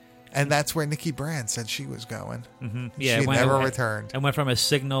 and that's where Nikki Brand said she was going. Yeah, she it went- never it- returned. It went from a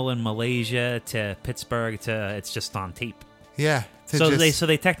signal in Malaysia to Pittsburgh to it's just on tape. Yeah. to So just-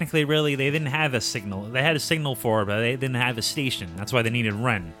 they technically they didn't have a signal. They had a signal for it, but they didn't have a station. That's why they needed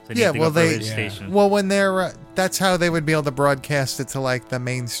Ren. They needed to go for a radio station. Well, when they're that's how they would be able to broadcast it to like the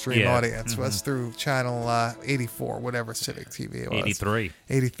mainstream Yeah. audience was through channel 84, whatever Civic TV it was. 83.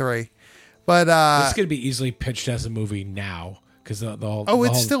 83. But this could be easily pitched as a movie now because the whole. oh, the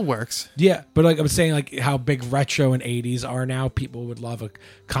it whole- still works. Yeah, but like I'm saying, like how big retro and 80s are now, people would love a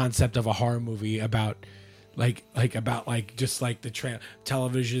concept of a horror movie about. Like just like the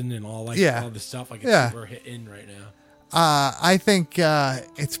television and all all the stuff like it's super hitting right now. I think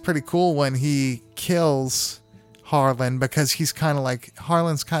it's pretty cool when he kills Harlan because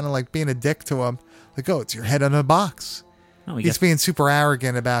Harlan's kind of like being a dick to him. Like, oh, it's your head in a box. No, He's being super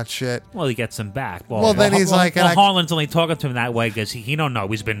arrogant about shit. Well, he gets him back. Well, then he's like, and I- Harlan's only talking to him that way because he don't know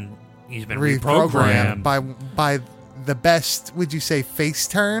he's been Reprogrammed reprogrammed. by the best, would you say, face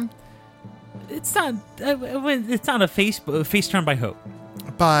turn? It's not. It's not a face turn by who?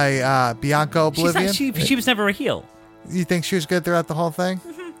 By Bianca Oblivion. She was never a heel. You think she was good throughout the whole thing?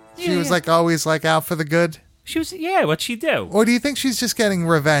 She Yeah, was yeah. like always like out for the good? She was. Yeah, what'd she do? Or do you think she's just getting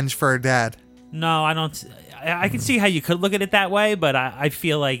revenge for her dad? No, I don't. I can see how you could look at it that way, but I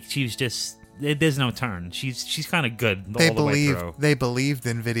feel like she's just. There's no turn. She's kind of good all the way through. They believed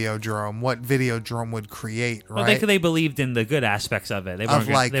in Videodrome, what Videodrome would create, right? Well, they believed in the good aspects of it. They Of,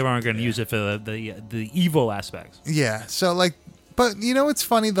 weren't. like- Going to use it for the evil aspects. Yeah. So like, but you know what's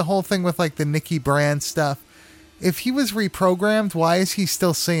funny? The whole thing with like the Nikki Brand stuff. If he was reprogrammed, why is he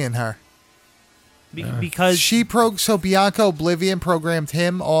still seeing her? Because So Bianca Oblivion programmed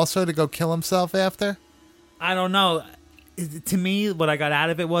him also to go kill himself after. I don't know. To me, what I got out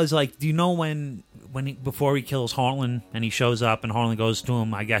of it was like, do you know before he kills Harlan and he shows up and Harlan goes to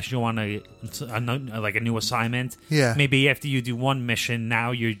him, I guess you want a new assignment. Yeah. Maybe after you do one mission,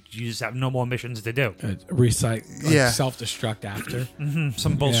 now you just have no more missions to do. Yeah. Self-destruct after.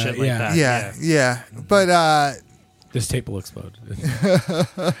 Some bullshit like that. Yeah. But This tape will explode.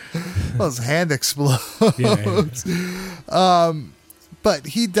 well, his hand explodes. But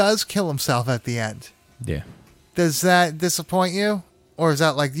he does kill himself at the end. Yeah. Does that disappoint you? Or is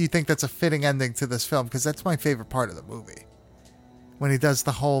that like, do you think that's a fitting ending to this film? Because that's my favorite part of the movie. When he does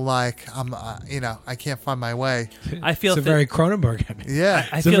the whole like, I can't find my way. I feel it's a very Cronenberg ending. Yeah.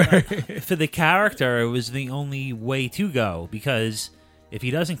 I feel for the character, it was the only way to go because if he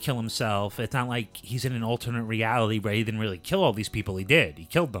doesn't kill himself, it's not like he's in an alternate reality where he didn't really kill all these people. He did. He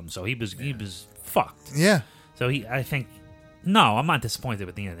killed them, so he was fucked. Yeah. So I think. No, I'm not disappointed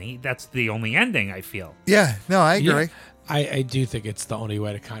with the ending. That's the only ending I feel. Yeah, no, I agree. Yeah. I do think it's the only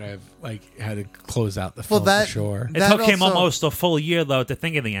way to kind of like how to close out the Well, film that- for sure. It took him almost a full year though to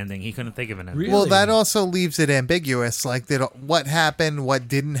think of the ending. He couldn't think of an ending. Really? Well, that also leaves it ambiguous. Like, what happened, what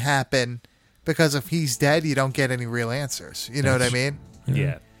didn't happen? Because if he's dead, you don't get any real answers. You know what I mean?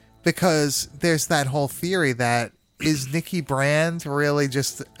 Yeah. Because there's that whole theory that is Nikki Brand really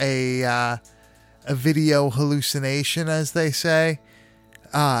just a video hallucination, as they say?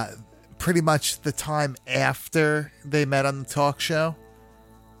 Pretty much the time after they met on the talk show.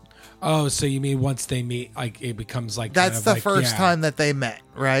 Oh, so you mean once they meet, like it becomes like That's kind the of like, first yeah. time that they met,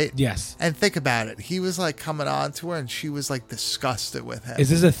 right? Yes. And think about it. He was like coming on to her, and she was like disgusted with him. Is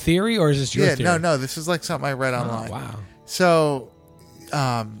this a theory or is this your yeah, theory? no. This is like something I read Oh, online. wow. So,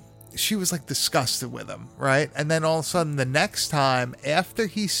 she was like disgusted with him, right? And then all of a sudden, the next time after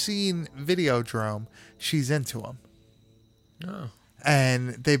he's seen Videodrome, she's into him. Oh. And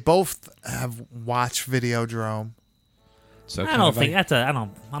they both have watched Videodrome. So I kind don't of think like, that's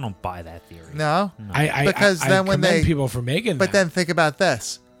I don't buy that theory. No, I because I then when commend they people for making but that. then think about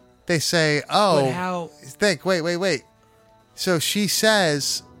this. They say, "Oh, But how? think, wait." So she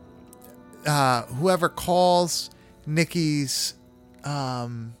says, whoever calls Nikki's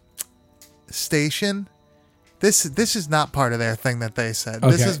station. This is not part of their thing that they said.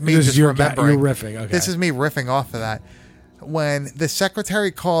 This Okay. is me This is just your remembering. you're riffing, okay. This is me riffing off of that. When the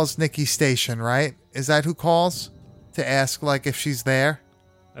secretary calls Nikki's station, right? Is that who calls to ask like if she's there?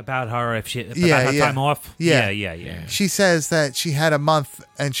 About her, if she about Yeah, her yeah. time off. Yeah. Yeah. She says that she had a month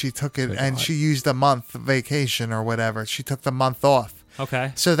and she took it, Good and God. she used a month vacation or whatever. She took the month off.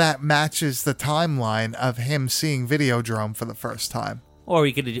 Okay. So that matches the timeline of him seeing Videodrome for the first time. Or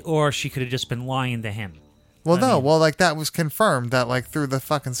she could have just been lying to him. Well, like that was confirmed that like through the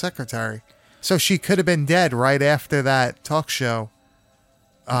fucking secretary. So she could have been dead right after that talk show.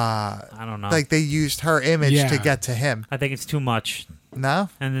 I don't know. Like they used her image Yeah. to get to him. I think it's too much, No,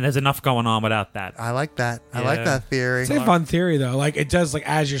 and there's enough going on without that. I like that. I like Yeah. that theory. It's a fun theory though. Like it does. Like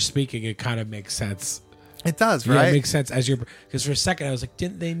as you're speaking, it kind of makes sense. It does, Yeah, it right? makes sense as you're because for a second I was like,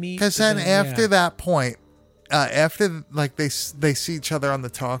 didn't they meet? Because But then after yeah. that point, after like they see each other on the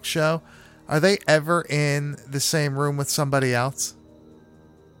talk show, are they ever in the same room with somebody else?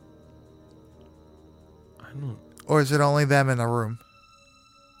 I don't. Or is it only them in a room?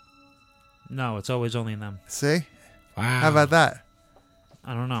 No, it's always only them. See? Wow. How about that?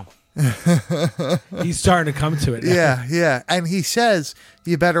 I don't know. He's starting to come to it. Now. Yeah. And he says,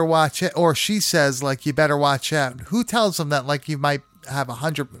 you better watch it. Or she says, like, you better watch out. Who tells him that, like, you might have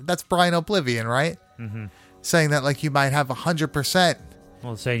 100? That's Brian Oblivion, right? Mm-hmm. Saying that, like, you might have 100%.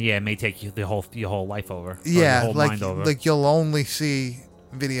 Well, saying it may take you your whole life over. Or Yeah, your whole like, mind over. like you'll only see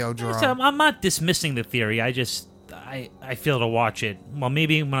Videodrome. So I'm not dismissing the theory. I feel to watch it. Well,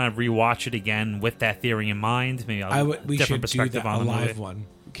 maybe when I rewatch it again with that theory in mind, maybe I'll We different should do perspective that, a on the live movie. one.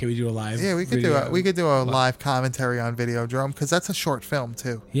 Can we do a live? Yeah, we could video? do a live commentary on Videodrome because that's a short film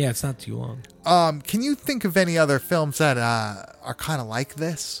too. Yeah, it's not too long. Can you think of any other films that are kind of like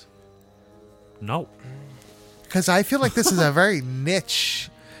this? No. Because I feel like this is a very niche.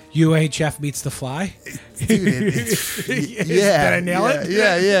 UHF meets The Fly. Dude, yeah, Did I nail it?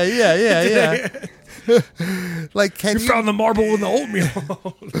 Yeah. Like, can you found the marble in the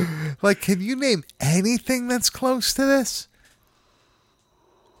oatmeal. like can you name anything that's close to this?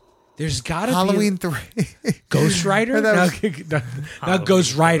 There's got to Halloween be 3. Ghost Rider. Or that No, was- not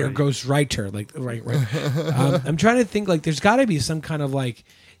Ghost Rider. 3. Ghost Writer. Like right. I'm trying to think. Like, there's got to be some kind of like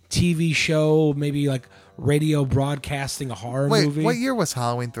TV show, maybe like radio broadcasting a horror Wait, movie. what year was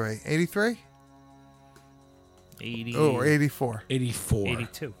Halloween 3? 83? 80. Oh, or 84? 84.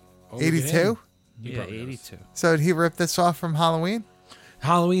 82. Oh, look at him. 82? He Yeah, probably knows. 82. So did he rip this off from Halloween?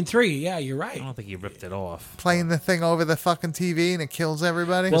 Halloween 3. Yeah, you're I right. don't think he ripped it off. Playing the thing over the fucking TV and it kills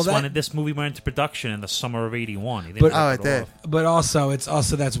everybody? Well, This movie went into production in the summer of '81. He didn't But- rip Oh, it did. off. But also, it's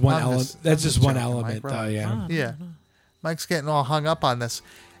also that's one I'm element. just- That's I'm just just one joking, element, Mike, though. right? Yeah. Yeah. Mike's getting all hung up on this.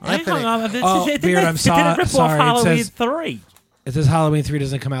 I ain't hung up. It Oh, didn't- Beard, I'm it sorry- didn't rip sorry, it off Halloween says- 3. It says Halloween 3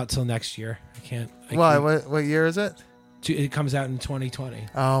 doesn't come out till next year. I can't. Why? What year is it? It comes out in 2020.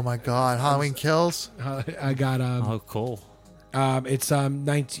 Oh my God! Halloween Kills. I got Oh, cool. it's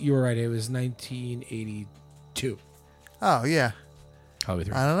 19. You were right. It was 1982. Oh yeah. Halloween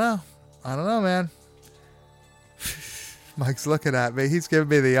 3. I don't know, man. Mike's looking at me. He's giving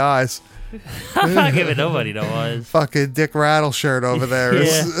me the eyes. I'm not giving nobody the eyes. Fucking Dick Rattle shirt over there.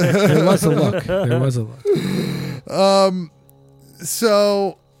 is- There was a look. There was a look.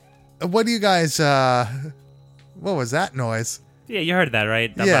 So, what do you guys? What was that noise? Yeah, you heard that,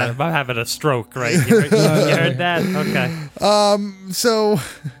 right? Yeah. I'm having a stroke, right? You heard that? Okay. So,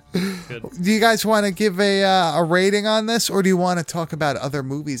 do you guys want to give a rating on this, or do you want to talk about other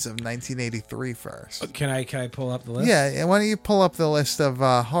movies of 1983 first? Can I pull up the list? Yeah, why don't you pull up the list of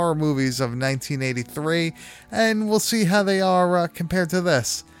horror movies of 1983, and we'll see how they are compared to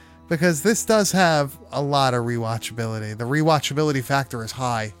this. Because this does have a lot of rewatchability. The rewatchability factor is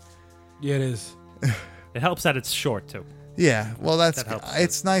high. Yeah, it is. It helps that it's short, too. Yeah, well, That helps.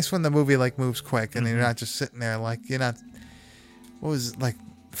 it's nice when the movie like moves quick and you're not just sitting there like you're not. What was it, like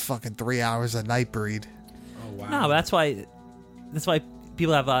fucking 3 hours of Nightbreed? Oh wow. No, that's why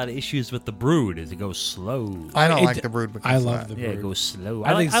people have a lot of issues with The Brood. Is it goes slow? I don't It- like The Brood because I of love that. The Yeah, Brood. it goes slow.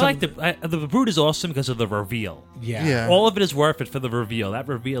 I think I like the Brood is awesome because of the reveal. Yeah. Yeah. All of it is worth it for the reveal. That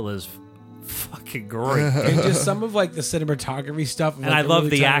reveal is fucking great. And just some of like the cinematography stuff. And I love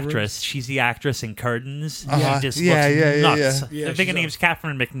the actress. She's the actress in Curtains. Uh-huh. She just Yeah, looks yeah, yeah, nuts. yeah. Yeah, I think she's her name's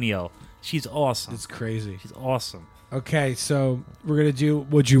Catherine McNeil. She's awesome. It's crazy. She's awesome. Okay, so we're gonna do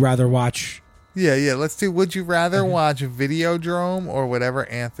Would You Rather Watch Yeah. Let's do. Would you rather watch Videodrome or whatever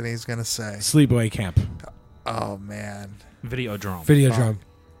Anthony's gonna say? Sleepaway Camp. Oh man, Videodrome. Videodrome.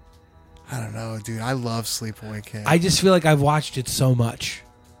 I don't know, dude. I love Sleepaway Camp. I just feel like I've watched it so much.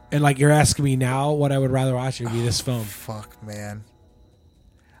 And like you're asking me now what I would rather watch, it would be this film. Fuck, man.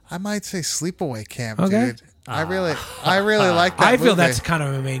 I might say Sleepaway Camp, Okay. dude. I really like that. I feel movie. that's kind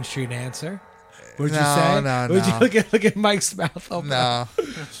of a Main Street answer. Would you No, say? no, Would no. you look at Mike's mouth open? No.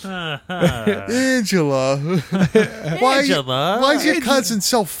 Angela. Angela. Why is your cousin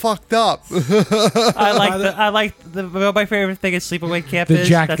so fucked up? I like my favorite thing at Sleepaway Camp The is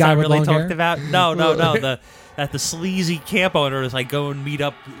Jack that's guy not with really long talked hair? about. No. That the sleazy camp owner is like go and meet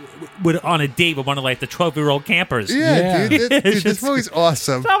up on a date with one of like the 12-year-old campers. Yeah, Yeah. dude. It's This just- movie's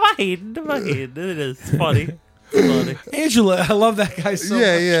awesome. I'm hating. It is funny. Funny. Angela, I love that guy so much.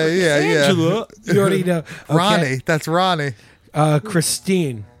 Yeah. Angela, you already know. Okay. Ronnie. That's Ronnie.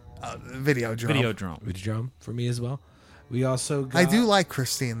 Christine. Videodrome. Videodrome. Videodrome for me as well. We also got, I do like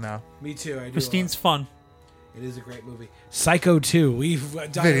Christine, though. Me too. I do. Christine's fun. It is a great movie. Psycho 2. We've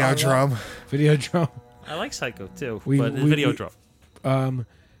done Videodrome. Videodrome. I like Psycho too, We- but it's we- Videodrome.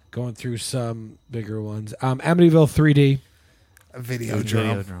 Going through some bigger ones. Amityville 3D.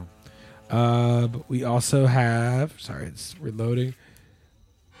 Videodrome. But we also have. Sorry, it's reloading.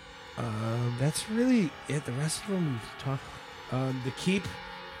 That's really it. The rest of them we've talked. The Keep.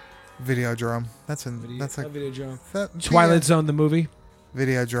 Videodrome. That's in. That's like Videodrome. that, Twilight Zone, the movie.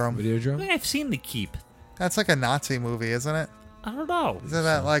 Videodrome. I Videodrome. think I've seen The Keep. That's like a Nazi movie, isn't it? I don't know. Isn't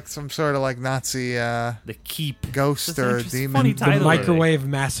that like some sort of like Nazi The Keep. ghost That's or an interesting- demon? funny The title. Microwave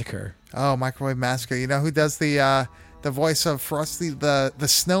Massacre. Oh, Microwave Massacre. You know who does the voice of Frosty the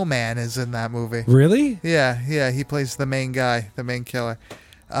Snowman is in that movie. Really? Yeah, he plays the main guy, the main killer.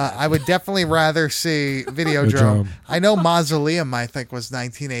 I would definitely rather see Videodrome. Videodrome. I know Mausoleum, I think, was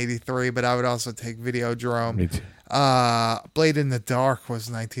 1983, but I would also take Videodrome. Me too. Blade in the Dark was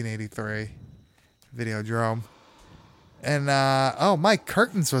 1983. Videodrome. And, Mike,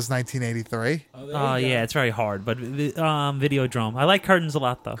 Curtains was 1983. Oh yeah, it's very hard, but Videodrome. I like Curtains a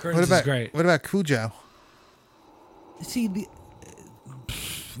lot though. Curtains is great. What about Cujo? See,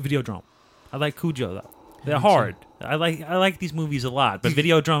 Videodrome. I like Cujo though. They're hard. I like these movies a lot, but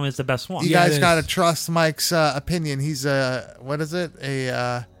Videodrome is the best one. You Yeah, guys it got to is. trust Mike's opinion. He's what is it?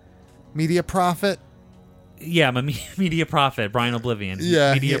 A media prophet? Yeah, I'm a media prophet. Brian Oblivion.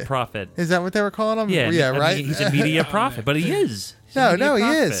 Yeah, media yeah. prophet. Is that what they were calling him? Yeah, yeah, I mean, right. he's a media prophet, but he is. He's a no, media he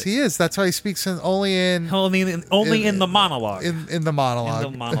prophet. is. He is. That's why he speaks only in Only in the monologue. in the monologue.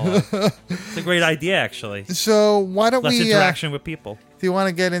 In the monologue. It's a great idea, actually. So why don't Less we? interaction with people. Do you want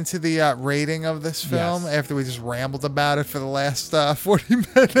to get into the rating of this film Yes. after we just rambled about it for the last 40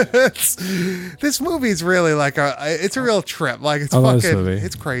 minutes? This movie is really like it's a real trip. Like it's I love this fucking, movie.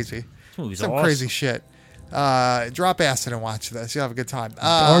 it's crazy. This movie's Some awesome. crazy shit. Drop acid and watch this. You'll have a good time.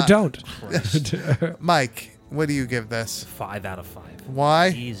 Or don't. Mike, what do you give this? 5 out of 5. Why?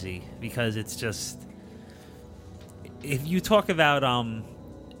 Easy, because it's just if you talk about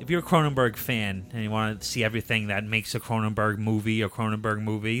if you're a Cronenberg fan and you want to see everything that makes a Cronenberg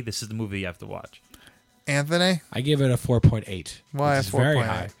movie, this is the movie you have to watch. Anthony? I give it a 4.8. Why which a is very 4.8?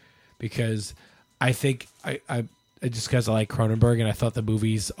 high because I think I just because I like Cronenberg and I thought the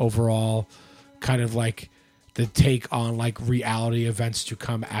movie's overall kind of like the take on like reality events to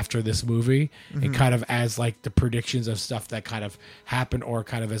come after this movie and kind of as like the predictions of stuff that kind of happened or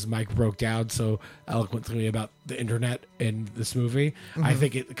kind of as Mike broke down so eloquently about the internet in this movie. I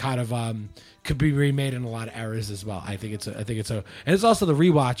think it kind of could be remade in a lot of eras as well. I think it's and it's also the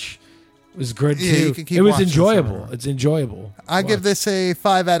rewatch was good Yeah, you too. can keep It was watching this enjoyable. over. It's enjoyable. I give Watch. this a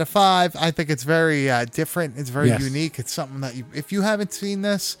 5 out of 5. I think it's very different. It's very Yes. unique. It's something that if you haven't seen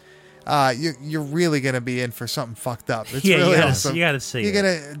this, you're really gonna be in for something fucked up. It's Yeah, really you gotta- awesome. you gotta see You're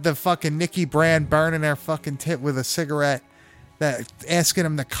it. gonna the fucking Nikki Brand burning her fucking tit with a cigarette, that asking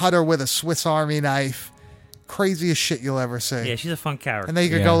him to cut her with a Swiss Army knife. Craziest shit you'll ever see. Yeah, she's a fun character. And then you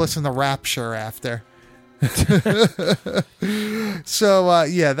could Yeah. go listen to Rapture after. So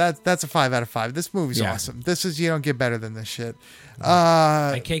yeah, that's a 5 out of 5. This movie's Yeah. awesome. This is, you don't get better than this shit.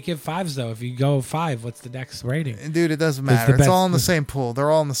 I can't give 5s though. If you go 5, what's the next rating? Dude, it doesn't It's the matter. It's best- all in the same pool.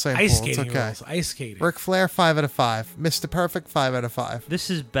 They're all in the same Ice pool. It's skating okay. rules. Ice skating. Ric Flair, 5 out of 5. Mr. Perfect, 5 out of 5. This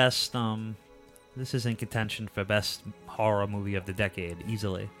is best. This is in contention for best horror movie of the decade,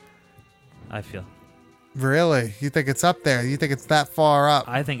 easily. I feel. Really? You think it's up there? You think it's that far up?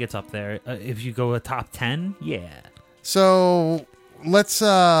 I think it's up there. If you go a top 10, yeah. So let's do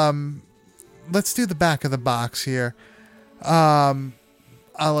the back of the box here. I'll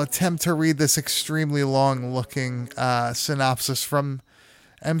attempt to read this extremely long-looking synopsis from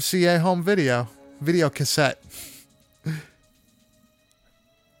MCA Home Video cassette.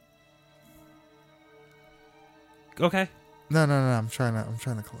 Okay. No. I'm trying to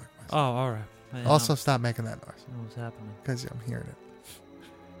collect myself. Oh, all right. Also, stop making that noise What's happening? because I'm hearing it.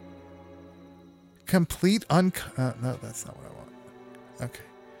 Complete no, that's not what I want. Okay.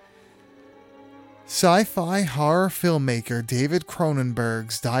 Sci-fi horror filmmaker David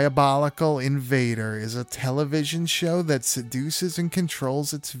Cronenberg's Diabolical Invader is a television show that seduces and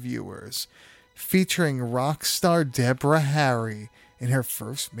controls its viewers, featuring rock star Deborah Harry in her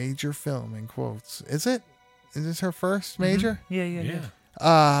first major film, in quotes. Is it? Is this her first major? Yeah.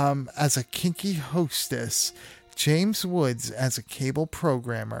 As a kinky hostess, James Woods as a cable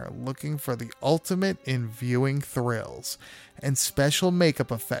programmer looking for the ultimate in viewing thrills, and special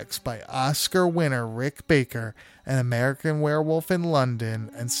makeup effects by Oscar winner Rick Baker, an American Werewolf in London,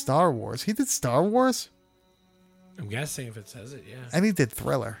 and Star Wars. He did Star Wars? I'm guessing if it says it, yeah. And he did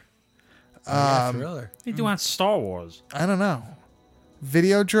Thriller. Thriller. You do on Star Wars. I don't know.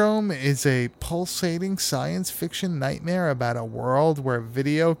 Videodrome is a pulsating science fiction nightmare about a world where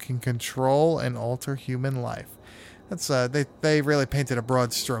video can control and alter human life. That's they really painted a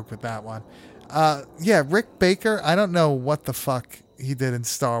broad stroke with that one. Yeah, Rick Baker, I don't know what the fuck he did in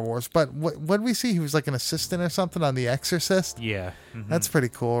Star Wars, but what did we see? He was like an assistant or something on The Exorcist. Yeah. That's pretty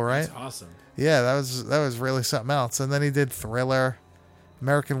cool, right? That's awesome. Yeah, that was really something else. And then he did Thriller,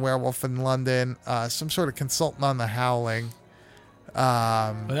 American Werewolf in London, some sort of consultant on The Howling.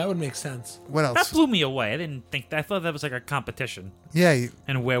 But that would make sense. What else? That blew me away. I thought that was like a competition. Yeah,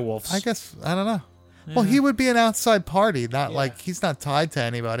 And werewolves. I guess, I don't know. Well, he would be an outside party, not like, he's not tied to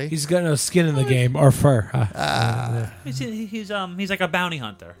anybody. He's got no skin in the game or fur. He's like a bounty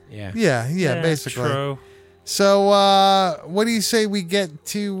hunter. Yeah. Yeah, basically. True. So, what do you say we get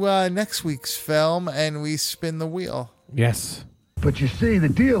to next week's film and we spin the wheel? Yes. But you see, the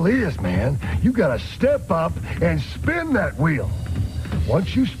deal is, man, you gotta step up and spin that wheel.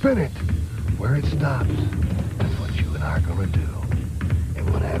 Once you spin it, where it stops, that's what you and I are gonna do.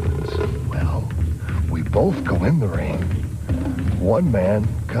 And what happens? Well, we both go in the ring. One man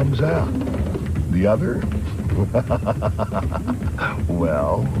comes out. The other?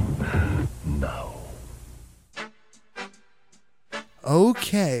 Well, no.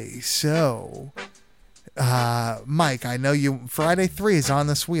 Okay, so, Mike, I know Friday 3 is on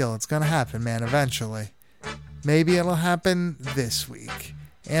this wheel. It's going to happen, man, eventually. Maybe it'll happen this week.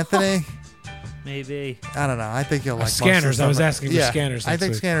 Anthony? Maybe. I don't know. I think you'll like most of Scanners. the I was stuff. asking for Scanners I next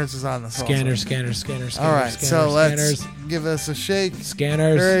think week. Scanners is on this Scanners. All right, so let's give us a shake.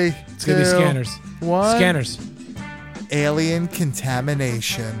 Scanners. 3, It's going to be 2, Scanners. 1. Scanners. Alien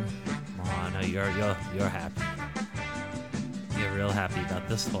Contamination. Oh no, you're happy. You're real happy about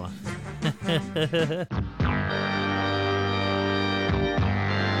this one.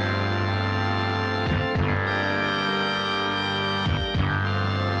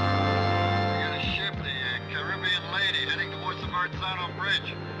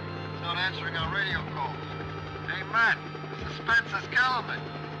 Answering our radio calls. Hey, Matt, suspense is killing me.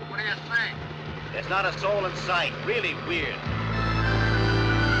 What do you think? There's not a soul in sight. Really weird.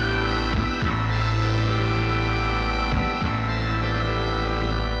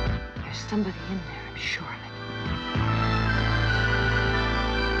 There's somebody in there, I'm sure of it.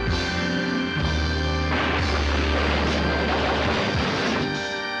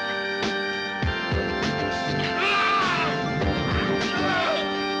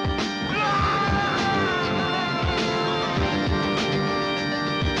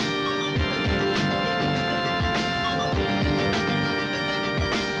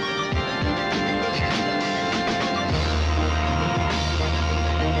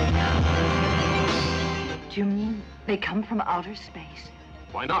 Do you mean they come from outer space?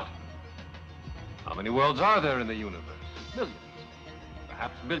 Why not? How many worlds are there in the universe? Millions.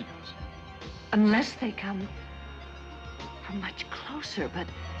 Perhaps billions. Unless they come from much closer, but...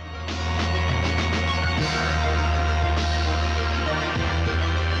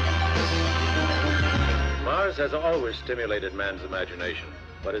 Mars has always stimulated man's imagination.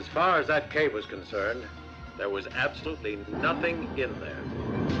 But as far as that cave was concerned, there was absolutely nothing in there.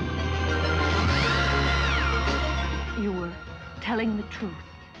 You were telling the truth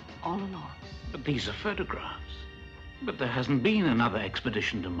all along. But these are photographs. But there hasn't been another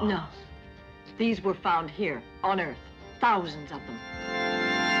expedition to Mars. No. These were found here, on Earth. Thousands of them.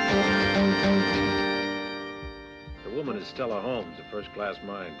 The woman is Stella Holmes, a first-class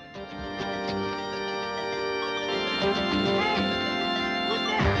mind.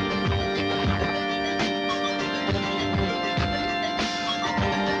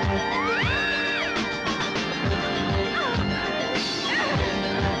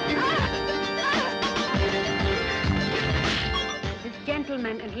 This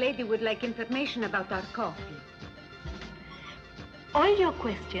gentleman and lady would like information about our coffee. All your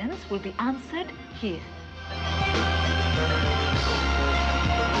questions will be answered here.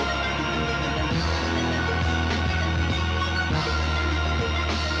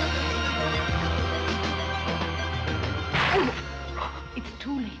 It's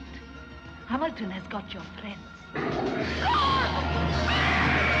too late. Hamilton has got your friends.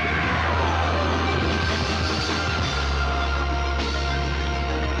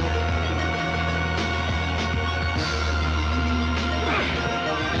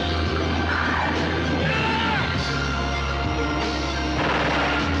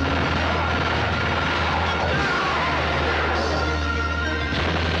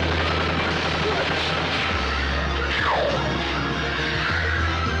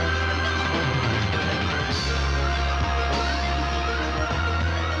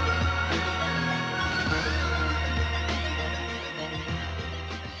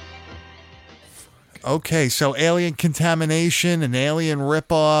 Okay, so Alien Contamination, an Alien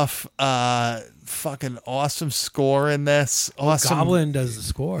ripoff, fucking awesome score in this. Awesome. Goblin does the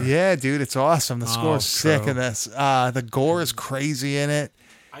score. Yeah, dude, it's awesome. The score's sick true. in this. The gore is crazy in it.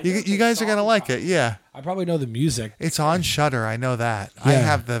 You guys are gonna like it, yeah. I probably know the music. It's on Shudder, I know that. I Yeah.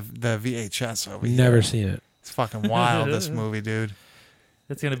 have the VHS over here. Never seen it. It's fucking wild, this movie, dude.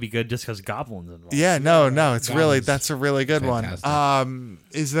 It's gonna be good just because Goblin's involved. Yeah, no, it's Goblin's really, that's a really good fantastic. one.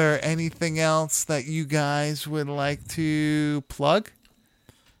 Is there anything else that you guys would like to plug?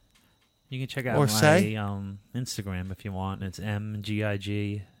 You can check out Or my say? Instagram if you want. It's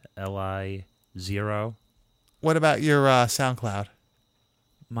MGIGLI0. What about your SoundCloud?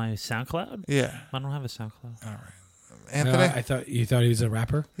 My SoundCloud? Yeah. I don't have a SoundCloud. All right. Anthony? I thought you thought he was a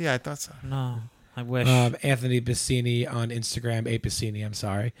rapper. Yeah, I thought so. No, I wish. Anthony Bassini on Instagram, Bassini, I'm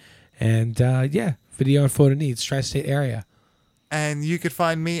sorry. And yeah, video and photo needs, tri-state area. And you could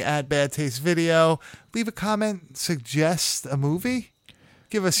find me at Bad Taste Video. Leave a comment, suggest a movie.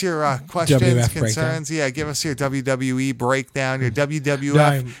 Give us your questions, WWF concerns. breakdown. Yeah, give us your WWE breakdown, your WWF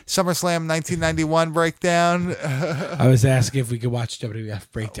No, SummerSlam 1991 breakdown. I was asking if we could watch WWF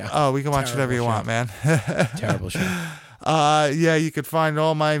breakdown. Oh, we can watch whatever you want, man. Terrible show. Yeah, you could find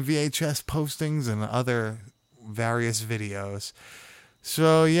all my VHS postings and other various videos.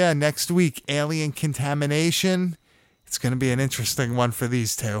 So, yeah, next week, Alien Contamination. It's going to be an interesting one for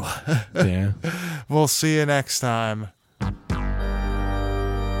these two. Yeah. We'll see you next time.